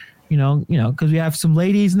R&B. Because we have some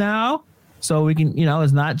ladies now, so we can.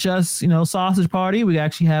 It's not just sausage party. We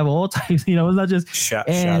actually have all types. It's not just shout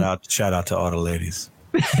out to all the ladies.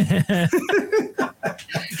 You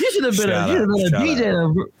should have been a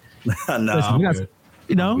DJ. No, listen,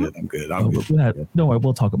 I'm good. Don't worry,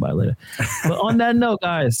 we'll talk about it later. But on that note,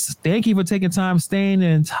 guys, thank you for taking time, staying the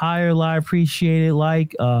entire live. Appreciate it.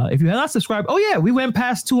 If you have not subscribed, we went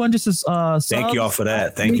past 200 subs. Thank y'all for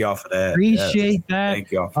that. Appreciate that.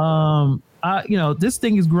 Thank y'all. This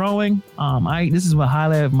thing is growing. This is a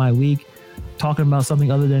highlight of my week. Talking about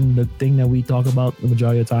something other than the thing that we talk about the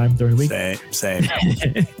majority of the time during the week. Same.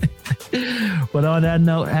 But on that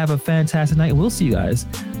note, have a fantastic night. We'll see you guys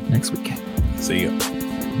next week. See you.